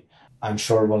internally. I'm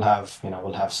sure we'll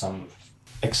have some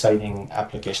exciting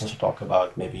applications to talk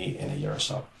about maybe in a year or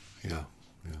so. Yeah.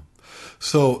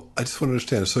 So I just want to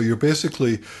understand. So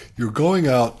you're going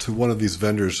out to one of these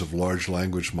vendors of large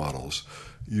language models.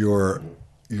 You're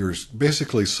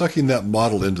basically sucking that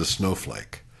model into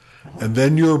Snowflake, and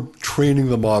then you're training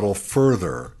the model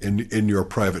further in your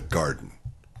private garden.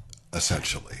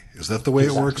 essentially. Is that the way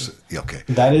it works? Yeah, okay.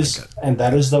 That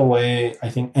is the way I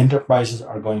think enterprises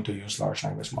are going to use large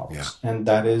language models. Yeah. And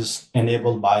that is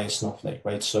enabled by Snowflake,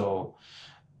 right? So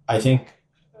I think,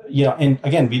 and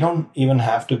again, we don't even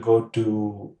have to go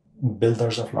to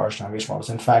builders of large language models.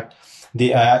 In fact,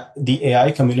 the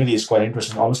AI community is quite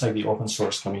interesting, almost like the open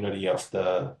source community of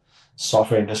the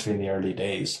software industry in the early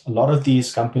days. A lot of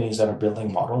these companies that are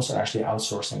building models are actually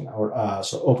outsourcing or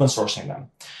so open sourcing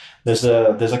them. There's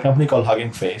a company called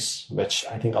Hugging Face, which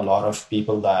I think a lot of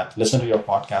people that listen to your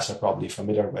podcast are probably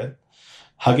familiar with.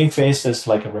 Hugging Face is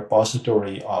like a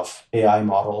repository of AI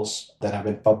models that have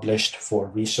been published for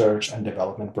research and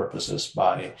development purposes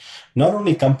by not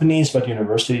only companies, but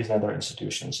universities and other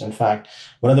institutions. In fact,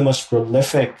 one of the most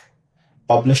prolific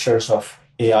publishers of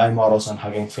AI models on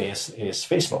Hugging Face is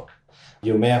Facebook.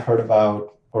 You may have heard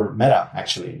about, or Meta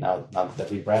actually, now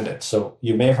that we branded. So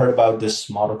you may have heard about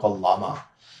this model called Llama.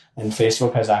 And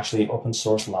Facebook has actually open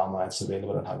source Llama. It's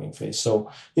available on Hugging Face.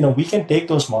 So, we can take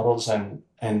those models and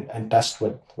test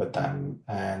with them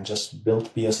and just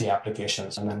build POC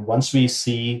applications. And then once we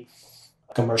see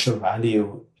commercial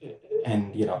value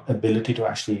and, ability to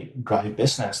actually drive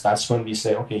business, that's when we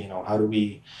say, okay, how do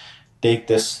we take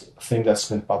this thing that's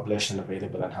been published and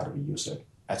available and how do we use it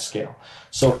at scale?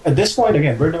 So at this point,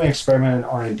 again, we're doing experiment and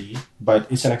R&D,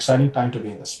 but it's an exciting time to be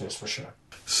in this space for sure.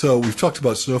 So we've talked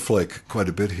about Snowflake quite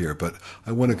a bit here, but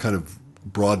I want to kind of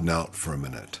broaden out for a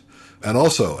minute and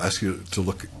also ask you to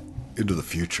look into the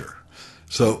future.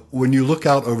 So when you look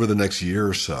out over the next year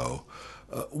or so,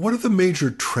 what are the major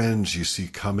trends you see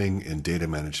coming in data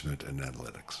management and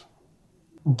analytics?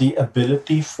 The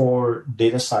ability for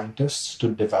data scientists to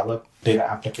develop data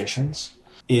applications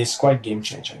is quite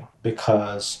game-changing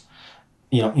because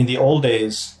in the old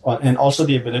days, and also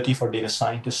the ability for data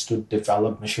scientists to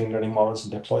develop machine learning models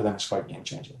and deploy them is quite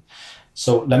game-changing.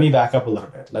 So let me back up a little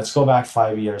bit. Let's go back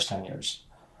 5 years, 10 years.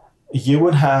 You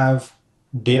would have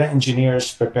data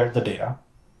engineers prepare the data,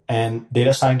 and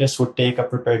data scientists would take a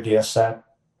prepared data set,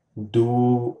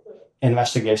 do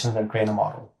investigations, and train a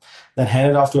model, then hand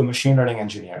it off to a machine learning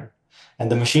engineer. And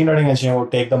the machine learning engineer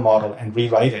would take the model and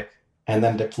rewrite it, and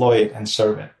then deploy it and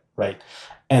serve it, right?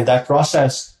 And that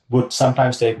process would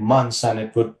sometimes take months, and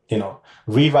it would,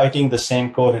 rewriting the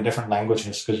same code in different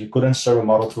languages because you couldn't serve a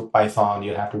model through Python.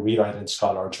 You'd have to rewrite it in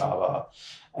Scala or Java,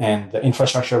 and the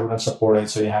infrastructure wouldn't support it.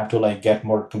 So you have to get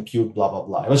more compute, blah, blah,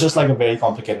 blah. It was just a very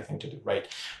complicated thing to do, right?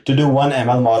 To do one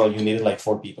ML model, you needed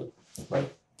 4 people,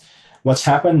 right? What's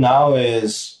happened now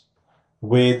is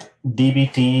with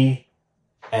dbt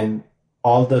and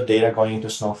all the data going into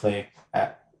Snowflake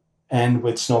and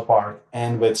with Snowpark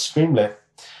and with Streamlit,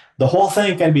 the whole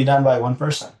thing can be done by one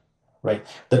person, right?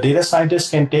 The data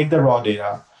scientists can take the raw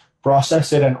data,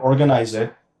 process it and organize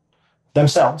it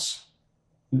themselves,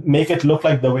 make it look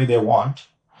like the way they want.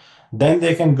 Then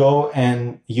they can go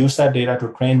and use that data to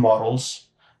train models,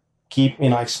 keep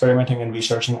experimenting and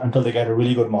researching until they get a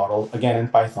really good model, again in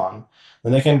Python.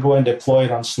 Then they can go and deploy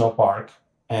it on Snowpark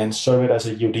and serve it as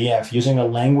a UDF using a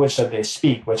language that they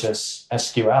speak, which is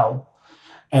SQL,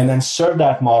 and then serve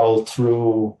that model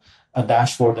through a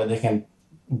dashboard that they can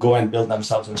go and build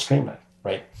themselves and Streamlit,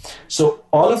 right? So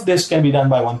all of this can be done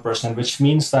by one person, which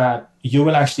means that you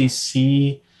will actually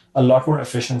see a lot more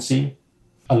efficiency,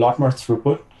 a lot more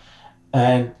throughput.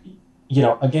 And,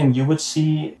 again, you would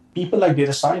see people like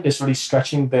data scientists really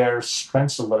stretching their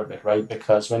strengths a little bit, right?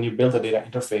 Because when you build a data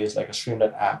interface like a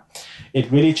Streamlit app, it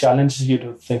really challenges you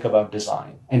to think about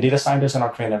design. And data scientists are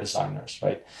not trained as designers,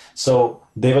 right? So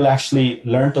they will actually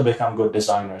learn to become good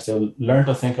designers. They'll learn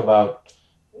to think about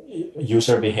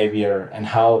user behavior and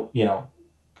how,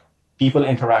 people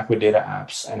interact with data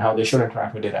apps and how they should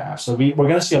interact with data apps. So we're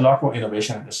going to see a lot more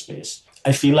innovation in this space.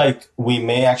 I feel like we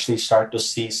may actually start to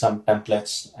see some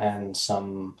templates and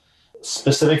some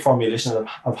specific formulations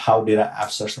of how data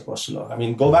apps are supposed to look. I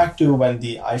mean, go back to when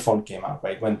the iPhone came out,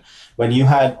 right? When you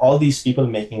had all these people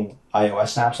making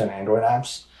iOS apps and Android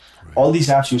apps, right. All these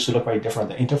apps used to look very different.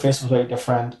 The interface was very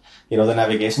different. The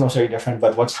navigation was very different.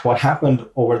 But what happened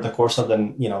over the course of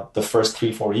the first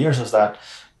 3-4 years is that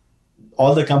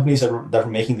all the companies that were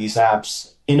making these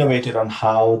apps innovated on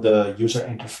how the user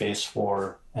interface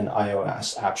for an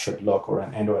iOS app should look or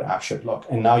an Android app should look.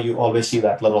 And now you always see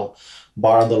that little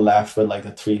bar on the left with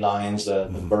the 3 lines, the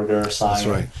burger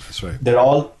sign. That's right. They're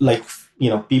all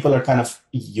people are kind of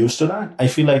used to that. I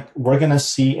feel like we're going to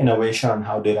see innovation on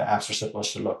how data apps are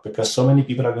supposed to look because so many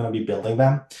people are going to be building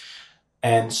them.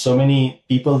 And so many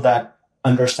people that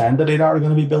understand the data are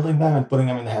going to be building them and putting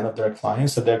them in the hand of their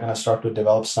clients that they're going to start to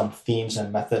develop some themes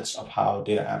and methods of how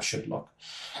data apps should look.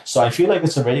 So I feel like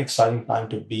it's a very exciting time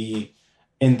to be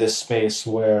in this space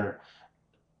where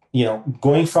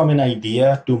going from an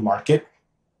idea to market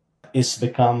is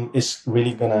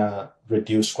really gonna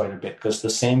reduce quite a bit, because the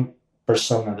same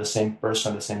persona, the same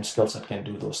person, the same skill set can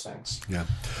do those things. Yeah.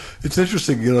 It's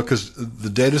interesting, because the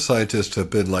data scientists have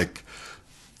been like,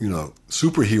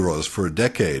 superheroes for a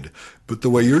decade. But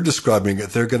the way you're describing it,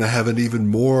 they're going to have an even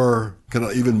more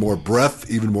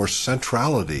breadth, even more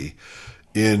centrality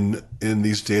in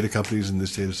these data companies and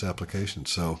these data applications.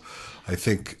 So I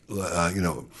think,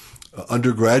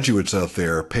 undergraduates out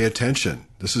there, pay attention.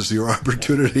 This is your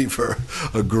opportunity for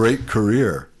a great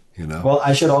career, Well,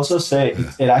 I should also say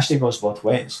it actually goes both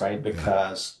ways, right?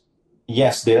 Because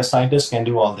yes, data scientists can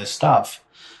do all this stuff,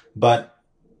 but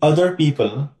other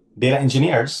people, data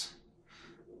engineers,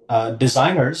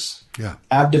 designers,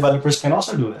 app developers can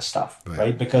also do this stuff,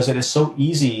 right? Because it is so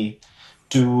easy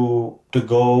to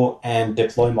go and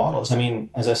deploy models. I mean,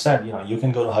 as I said, you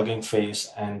can go to Hugging Face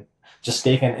and just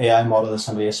take an AI model that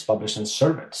somebody has published and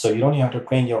serve it. So you don't even have to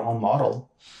train your own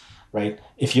model, right?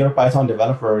 If you're a Python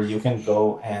developer, you can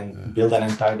go and build an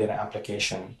entire data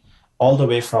application all the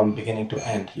way from beginning to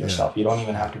end yourself. You don't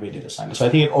even have to be a data scientist. So I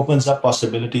think it opens up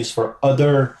possibilities for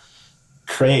other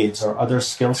trades or other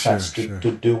skill sets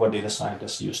to do what data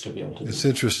scientists used to be able to do. It's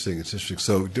interesting.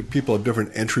 So people have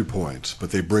different entry points, but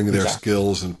they bring their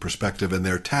skills and perspective and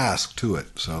their task to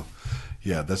it. So,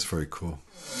 yeah, that's very cool.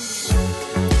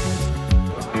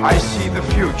 I see the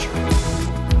future.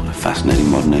 What a fascinating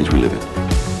modern age we live in.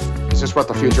 Is this what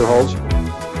the future holds?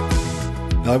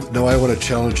 Now I want to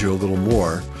challenge you a little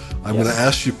more. I'm going to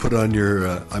ask you to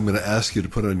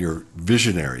put on your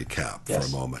visionary cap for a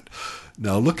moment.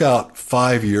 Now look out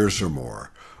 5 years or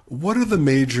more. What are the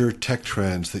major tech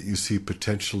trends that you see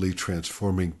potentially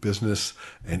transforming business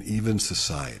and even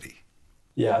society?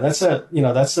 Yeah, that's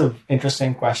a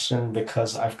interesting question,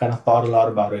 because I've kind of thought a lot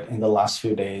about it in the last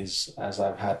few days as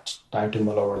I've had time to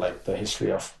mull over like the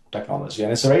history of technology.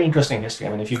 And it's a very interesting history. I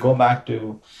mean, if you go back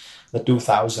to the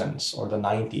 2000s or the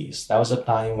 90s, that was a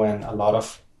time when a lot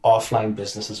of offline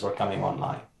businesses were coming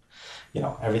online.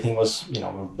 Everything was,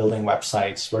 we're building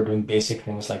websites, we're doing basic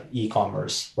things like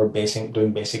e-commerce, we're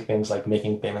doing basic things like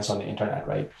making payments on the internet,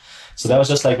 right? So that was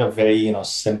just like a very,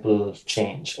 simple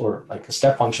change, or like a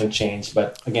step function change,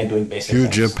 but again, doing basic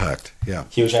things. Huge impact, yeah.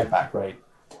 Huge impact, right?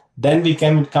 Then we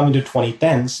come into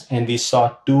 2010s and we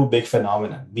saw two big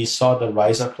phenomena. We saw the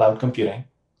rise of cloud computing,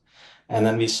 and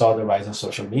then we saw the rise of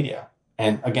social media.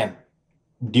 And again,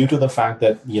 due to the fact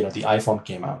that, the iPhone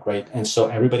came out, right? And so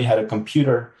everybody had a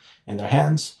computer in their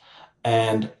hands,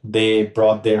 and they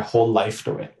brought their whole life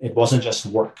to it. It wasn't just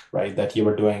work, right, that you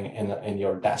were doing in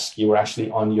your desk. You were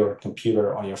actually on your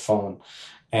computer, on your phone,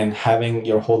 and having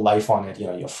your whole life on it,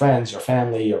 your friends, your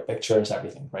family, your pictures,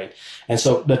 everything, right? And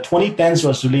so the 2010s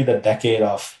was really the decade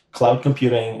of cloud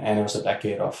computing, and it was a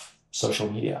decade of social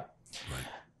media.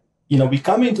 Right. We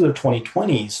come into the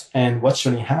 2020s, and what's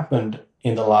really happened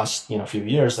in the last, few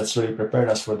years that's really prepared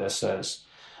us for this is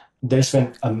there's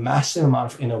been a massive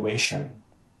amount of innovation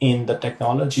in the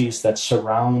technologies that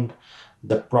surround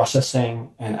the processing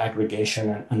and aggregation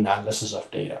and analysis of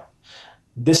data.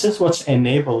 This is what's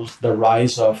enabled the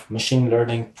rise of machine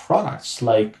learning products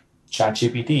like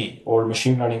ChatGPT, or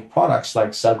machine learning products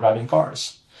like self-driving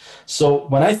cars. So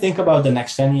when I think about the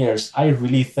next 10 years, I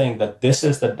really think that this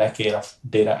is the decade of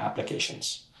data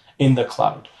applications in the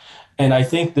cloud. And I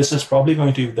think this is probably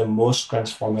going to be the most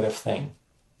transformative thing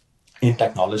in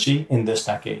technology in this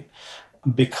decade,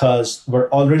 because we're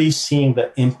already seeing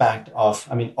the impact of,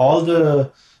 all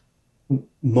the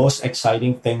most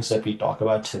exciting things that we talk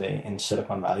about today in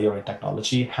Silicon Valley or in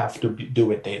technology have to do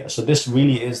with data. So this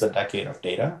really is the decade of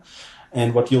data.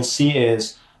 And what you'll see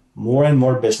is more and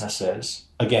more businesses,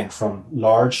 again, from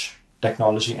large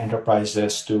technology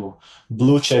enterprises to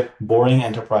blue chip, boring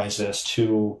enterprises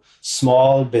to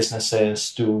small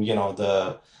businesses to,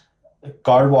 the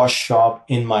car wash shop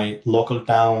in my local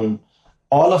town,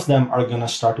 all of them are going to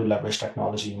start to leverage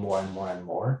technology more and more and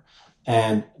more.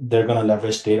 And they're going to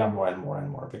leverage data more and more and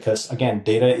more, because again,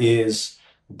 data is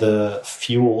the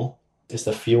fuel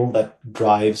that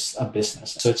drives a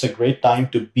business. So it's a great time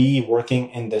to be working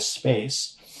in this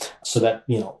space, so that,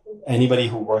 anybody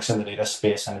who works in the data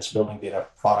space and is building data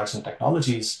products and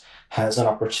technologies has an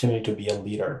opportunity to be a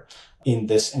leader in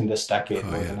this decade.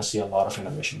 We're going to see a lot of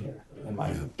innovation here, in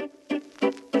my view.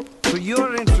 For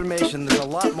your information, there's a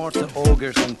lot more to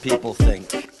ogres than people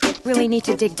think. Really need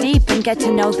to dig deep and get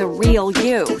to know the real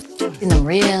you. In the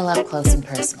real up close and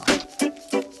personal.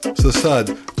 So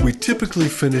Saad, we typically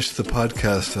finish the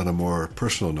podcast on a more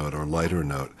personal note or lighter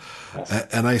note. Yes.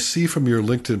 And I see from your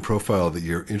LinkedIn profile that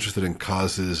you're interested in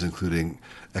causes including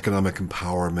economic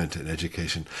empowerment and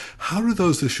education. How do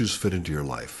those issues fit into your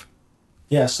life?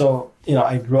 Yeah, so,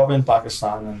 I grew up in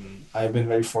Pakistan, and I've been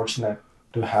very fortunate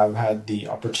to have had the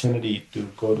opportunity to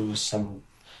go to some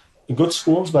good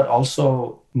schools, but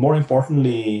also, more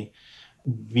importantly,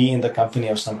 be in the company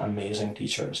of some amazing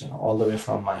teachers, all the way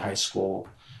from my high school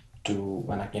to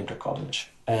when I came to college.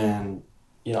 And,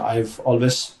 I've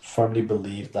always firmly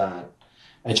believed that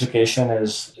education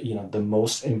is, the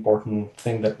most important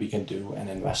thing that we can do and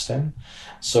invest in.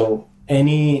 So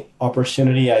any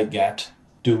opportunity I get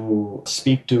to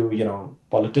speak to,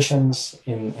 politicians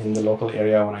in the local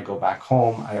area when I go back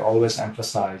home, I always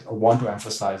emphasize or want to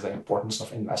emphasize the importance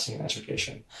of investing in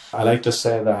education. I like to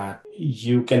say that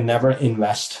you can never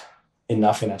invest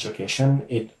enough in education.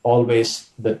 It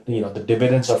always, the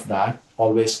dividends of that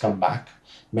always come back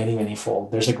many, many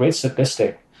fold. There's a great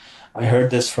statistic. I heard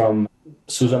this from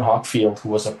Susan Hockfield, who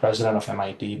was the president of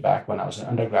MIT back when I was an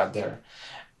undergrad there.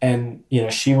 And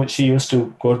she used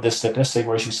to quote this statistic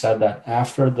where she said that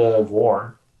after the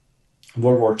World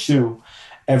War II,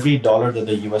 every dollar that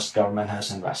the U.S. government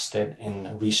has invested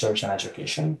in research and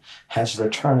education has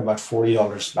returned about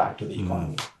 $40 back to the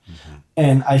economy. Mm-hmm.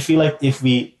 And I feel like if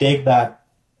we take that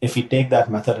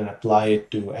method and apply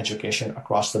it to education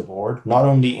across the board, not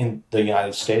only in the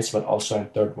United States, but also in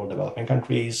third world developing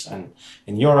countries and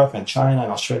in Europe and China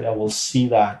and Australia, we'll see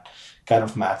that kind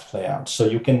of math play out. So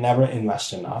you can never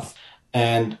invest enough.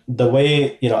 And the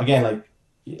way, again, like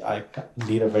I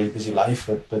lead a very busy life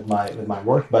with my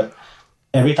work, but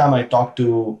every time I talk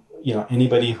to,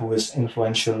 anybody who is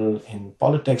influential in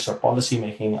politics or policy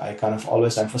making, I kind of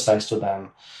always emphasize to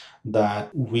them that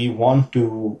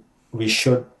we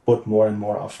should put more and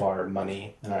more of our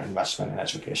money and our investment in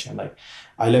education. Like,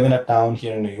 I live in a town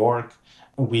here in New York.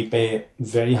 We pay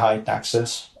very high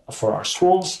taxes for our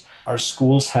schools. Our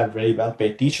schools have very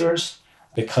well-paid teachers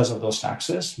because of those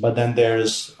taxes. But then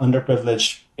there's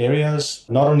underprivileged areas,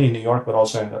 not only in New York, but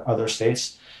also in the other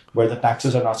states, where the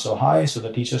taxes are not so high, so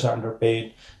the teachers are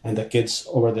underpaid, and the kids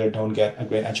over there don't get a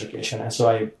great education. And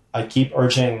so I keep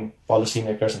urging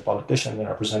policymakers and politicians and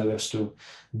representatives to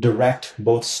direct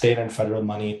both state and federal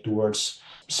money towards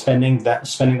spending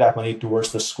that money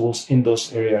towards the schools in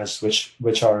those areas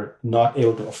which are not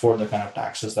able to afford the kind of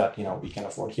taxes that we can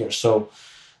afford here. So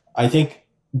I think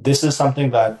this is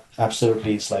something that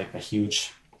absolutely is like a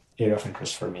huge area of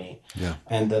interest for me. Yeah.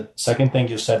 And the second thing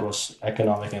you said was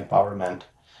economic empowerment.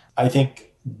 I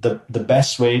think the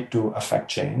best way to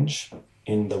affect change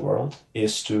in the world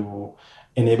is to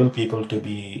enable people to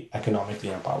be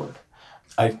economically empowered.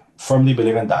 I firmly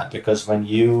believe in that, because when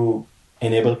you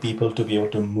enable people to be able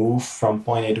to move from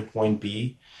point A to point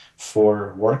B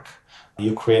for work,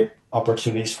 you create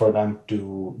opportunities for them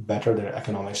to better their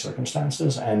economic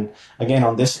circumstances. And again,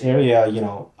 on this area,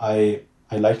 I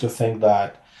like to think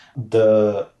that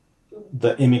the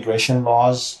immigration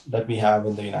laws that we have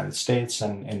in the United States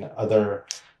and in other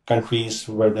countries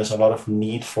where there's a lot of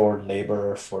need for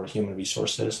labor, for human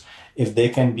resources, if they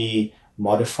can be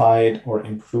modified or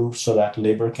improved so that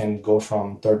labor can go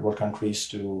from third world countries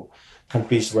to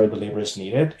countries where the labor is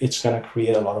needed, it's going to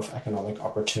create a lot of economic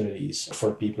opportunities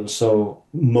for people. So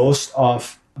most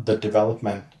of the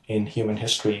development in human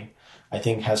history, I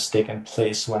think, has taken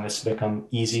place when it's become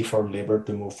easy for labor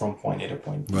to move from point A to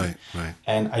point B. Right.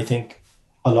 And I think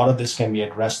a lot of this can be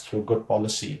addressed through good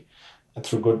policy,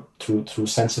 through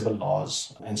sensible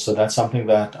laws. And so that's something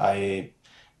that I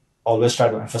always try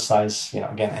to emphasize,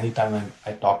 again, anytime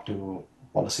I talk to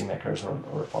policymakers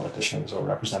or politicians or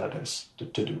representatives to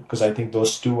do, because I think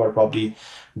those two are probably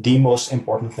the most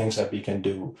important things that we can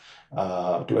do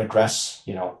to address,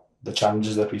 the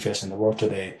challenges that we face in the world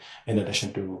today, in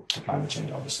addition to climate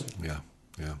change, obviously.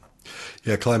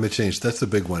 Yeah, climate change, that's a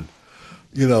big one.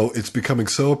 It's becoming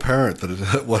so apparent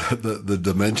that what the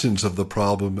dimensions of the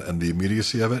problem and the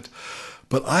immediacy of it.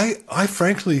 But I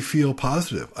frankly feel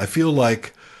positive. I feel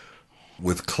like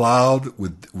with cloud,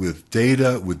 with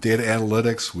data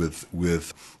analytics,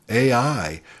 with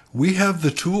AI, we have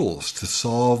the tools to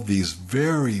solve these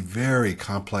very, very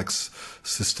complex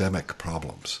systemic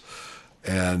problems.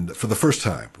 And for the first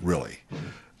time, really.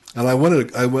 And I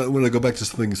want to go back to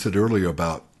something you said earlier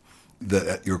about that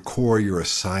at your core, you're a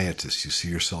scientist. You see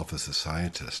yourself as a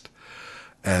scientist.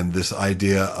 And this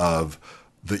idea of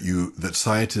that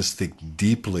scientists think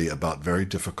deeply about very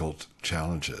difficult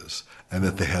challenges, and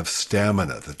that they have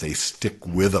stamina, that they stick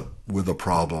with a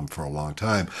problem for a long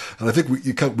time. And I think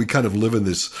we kind of live in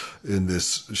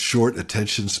this short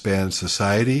attention span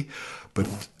society, but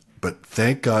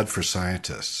thank God for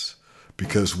scientists,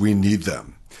 because we need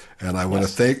them. And I want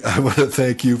to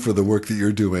thank you for the work that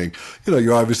you're doing.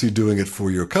 You're obviously doing it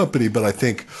for your company, but I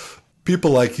think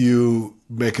people like you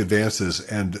make advances,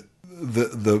 and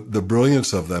the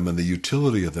brilliance of them and the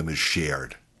utility of them is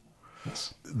shared.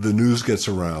 Yes. The news gets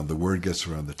around, the word gets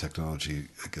around, the technology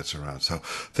gets around. So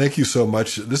thank you so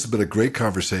much. This has been a great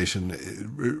conversation. It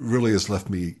really has left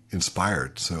me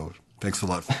inspired. So thanks a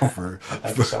lot for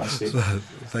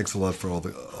thanks a lot for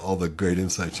all the great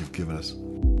insights you've given us.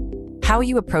 How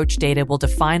you approach data will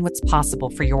define what's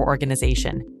possible for your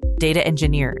organization. Data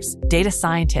engineers, data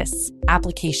scientists,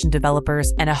 application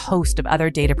developers, and a host of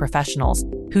other data professionals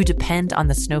who depend on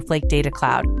the Snowflake Data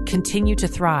Cloud continue to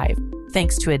thrive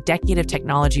thanks to a decade of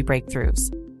technology breakthroughs.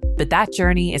 But that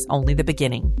journey is only the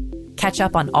beginning. Catch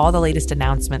up on all the latest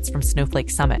announcements from Snowflake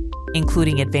Summit,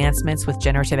 including advancements with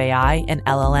generative AI and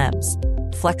LLMs,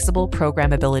 flexible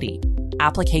programmability,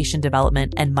 application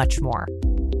development, and much more.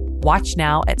 Watch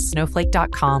now at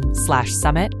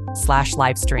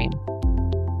snowflake.com/summit/livestream.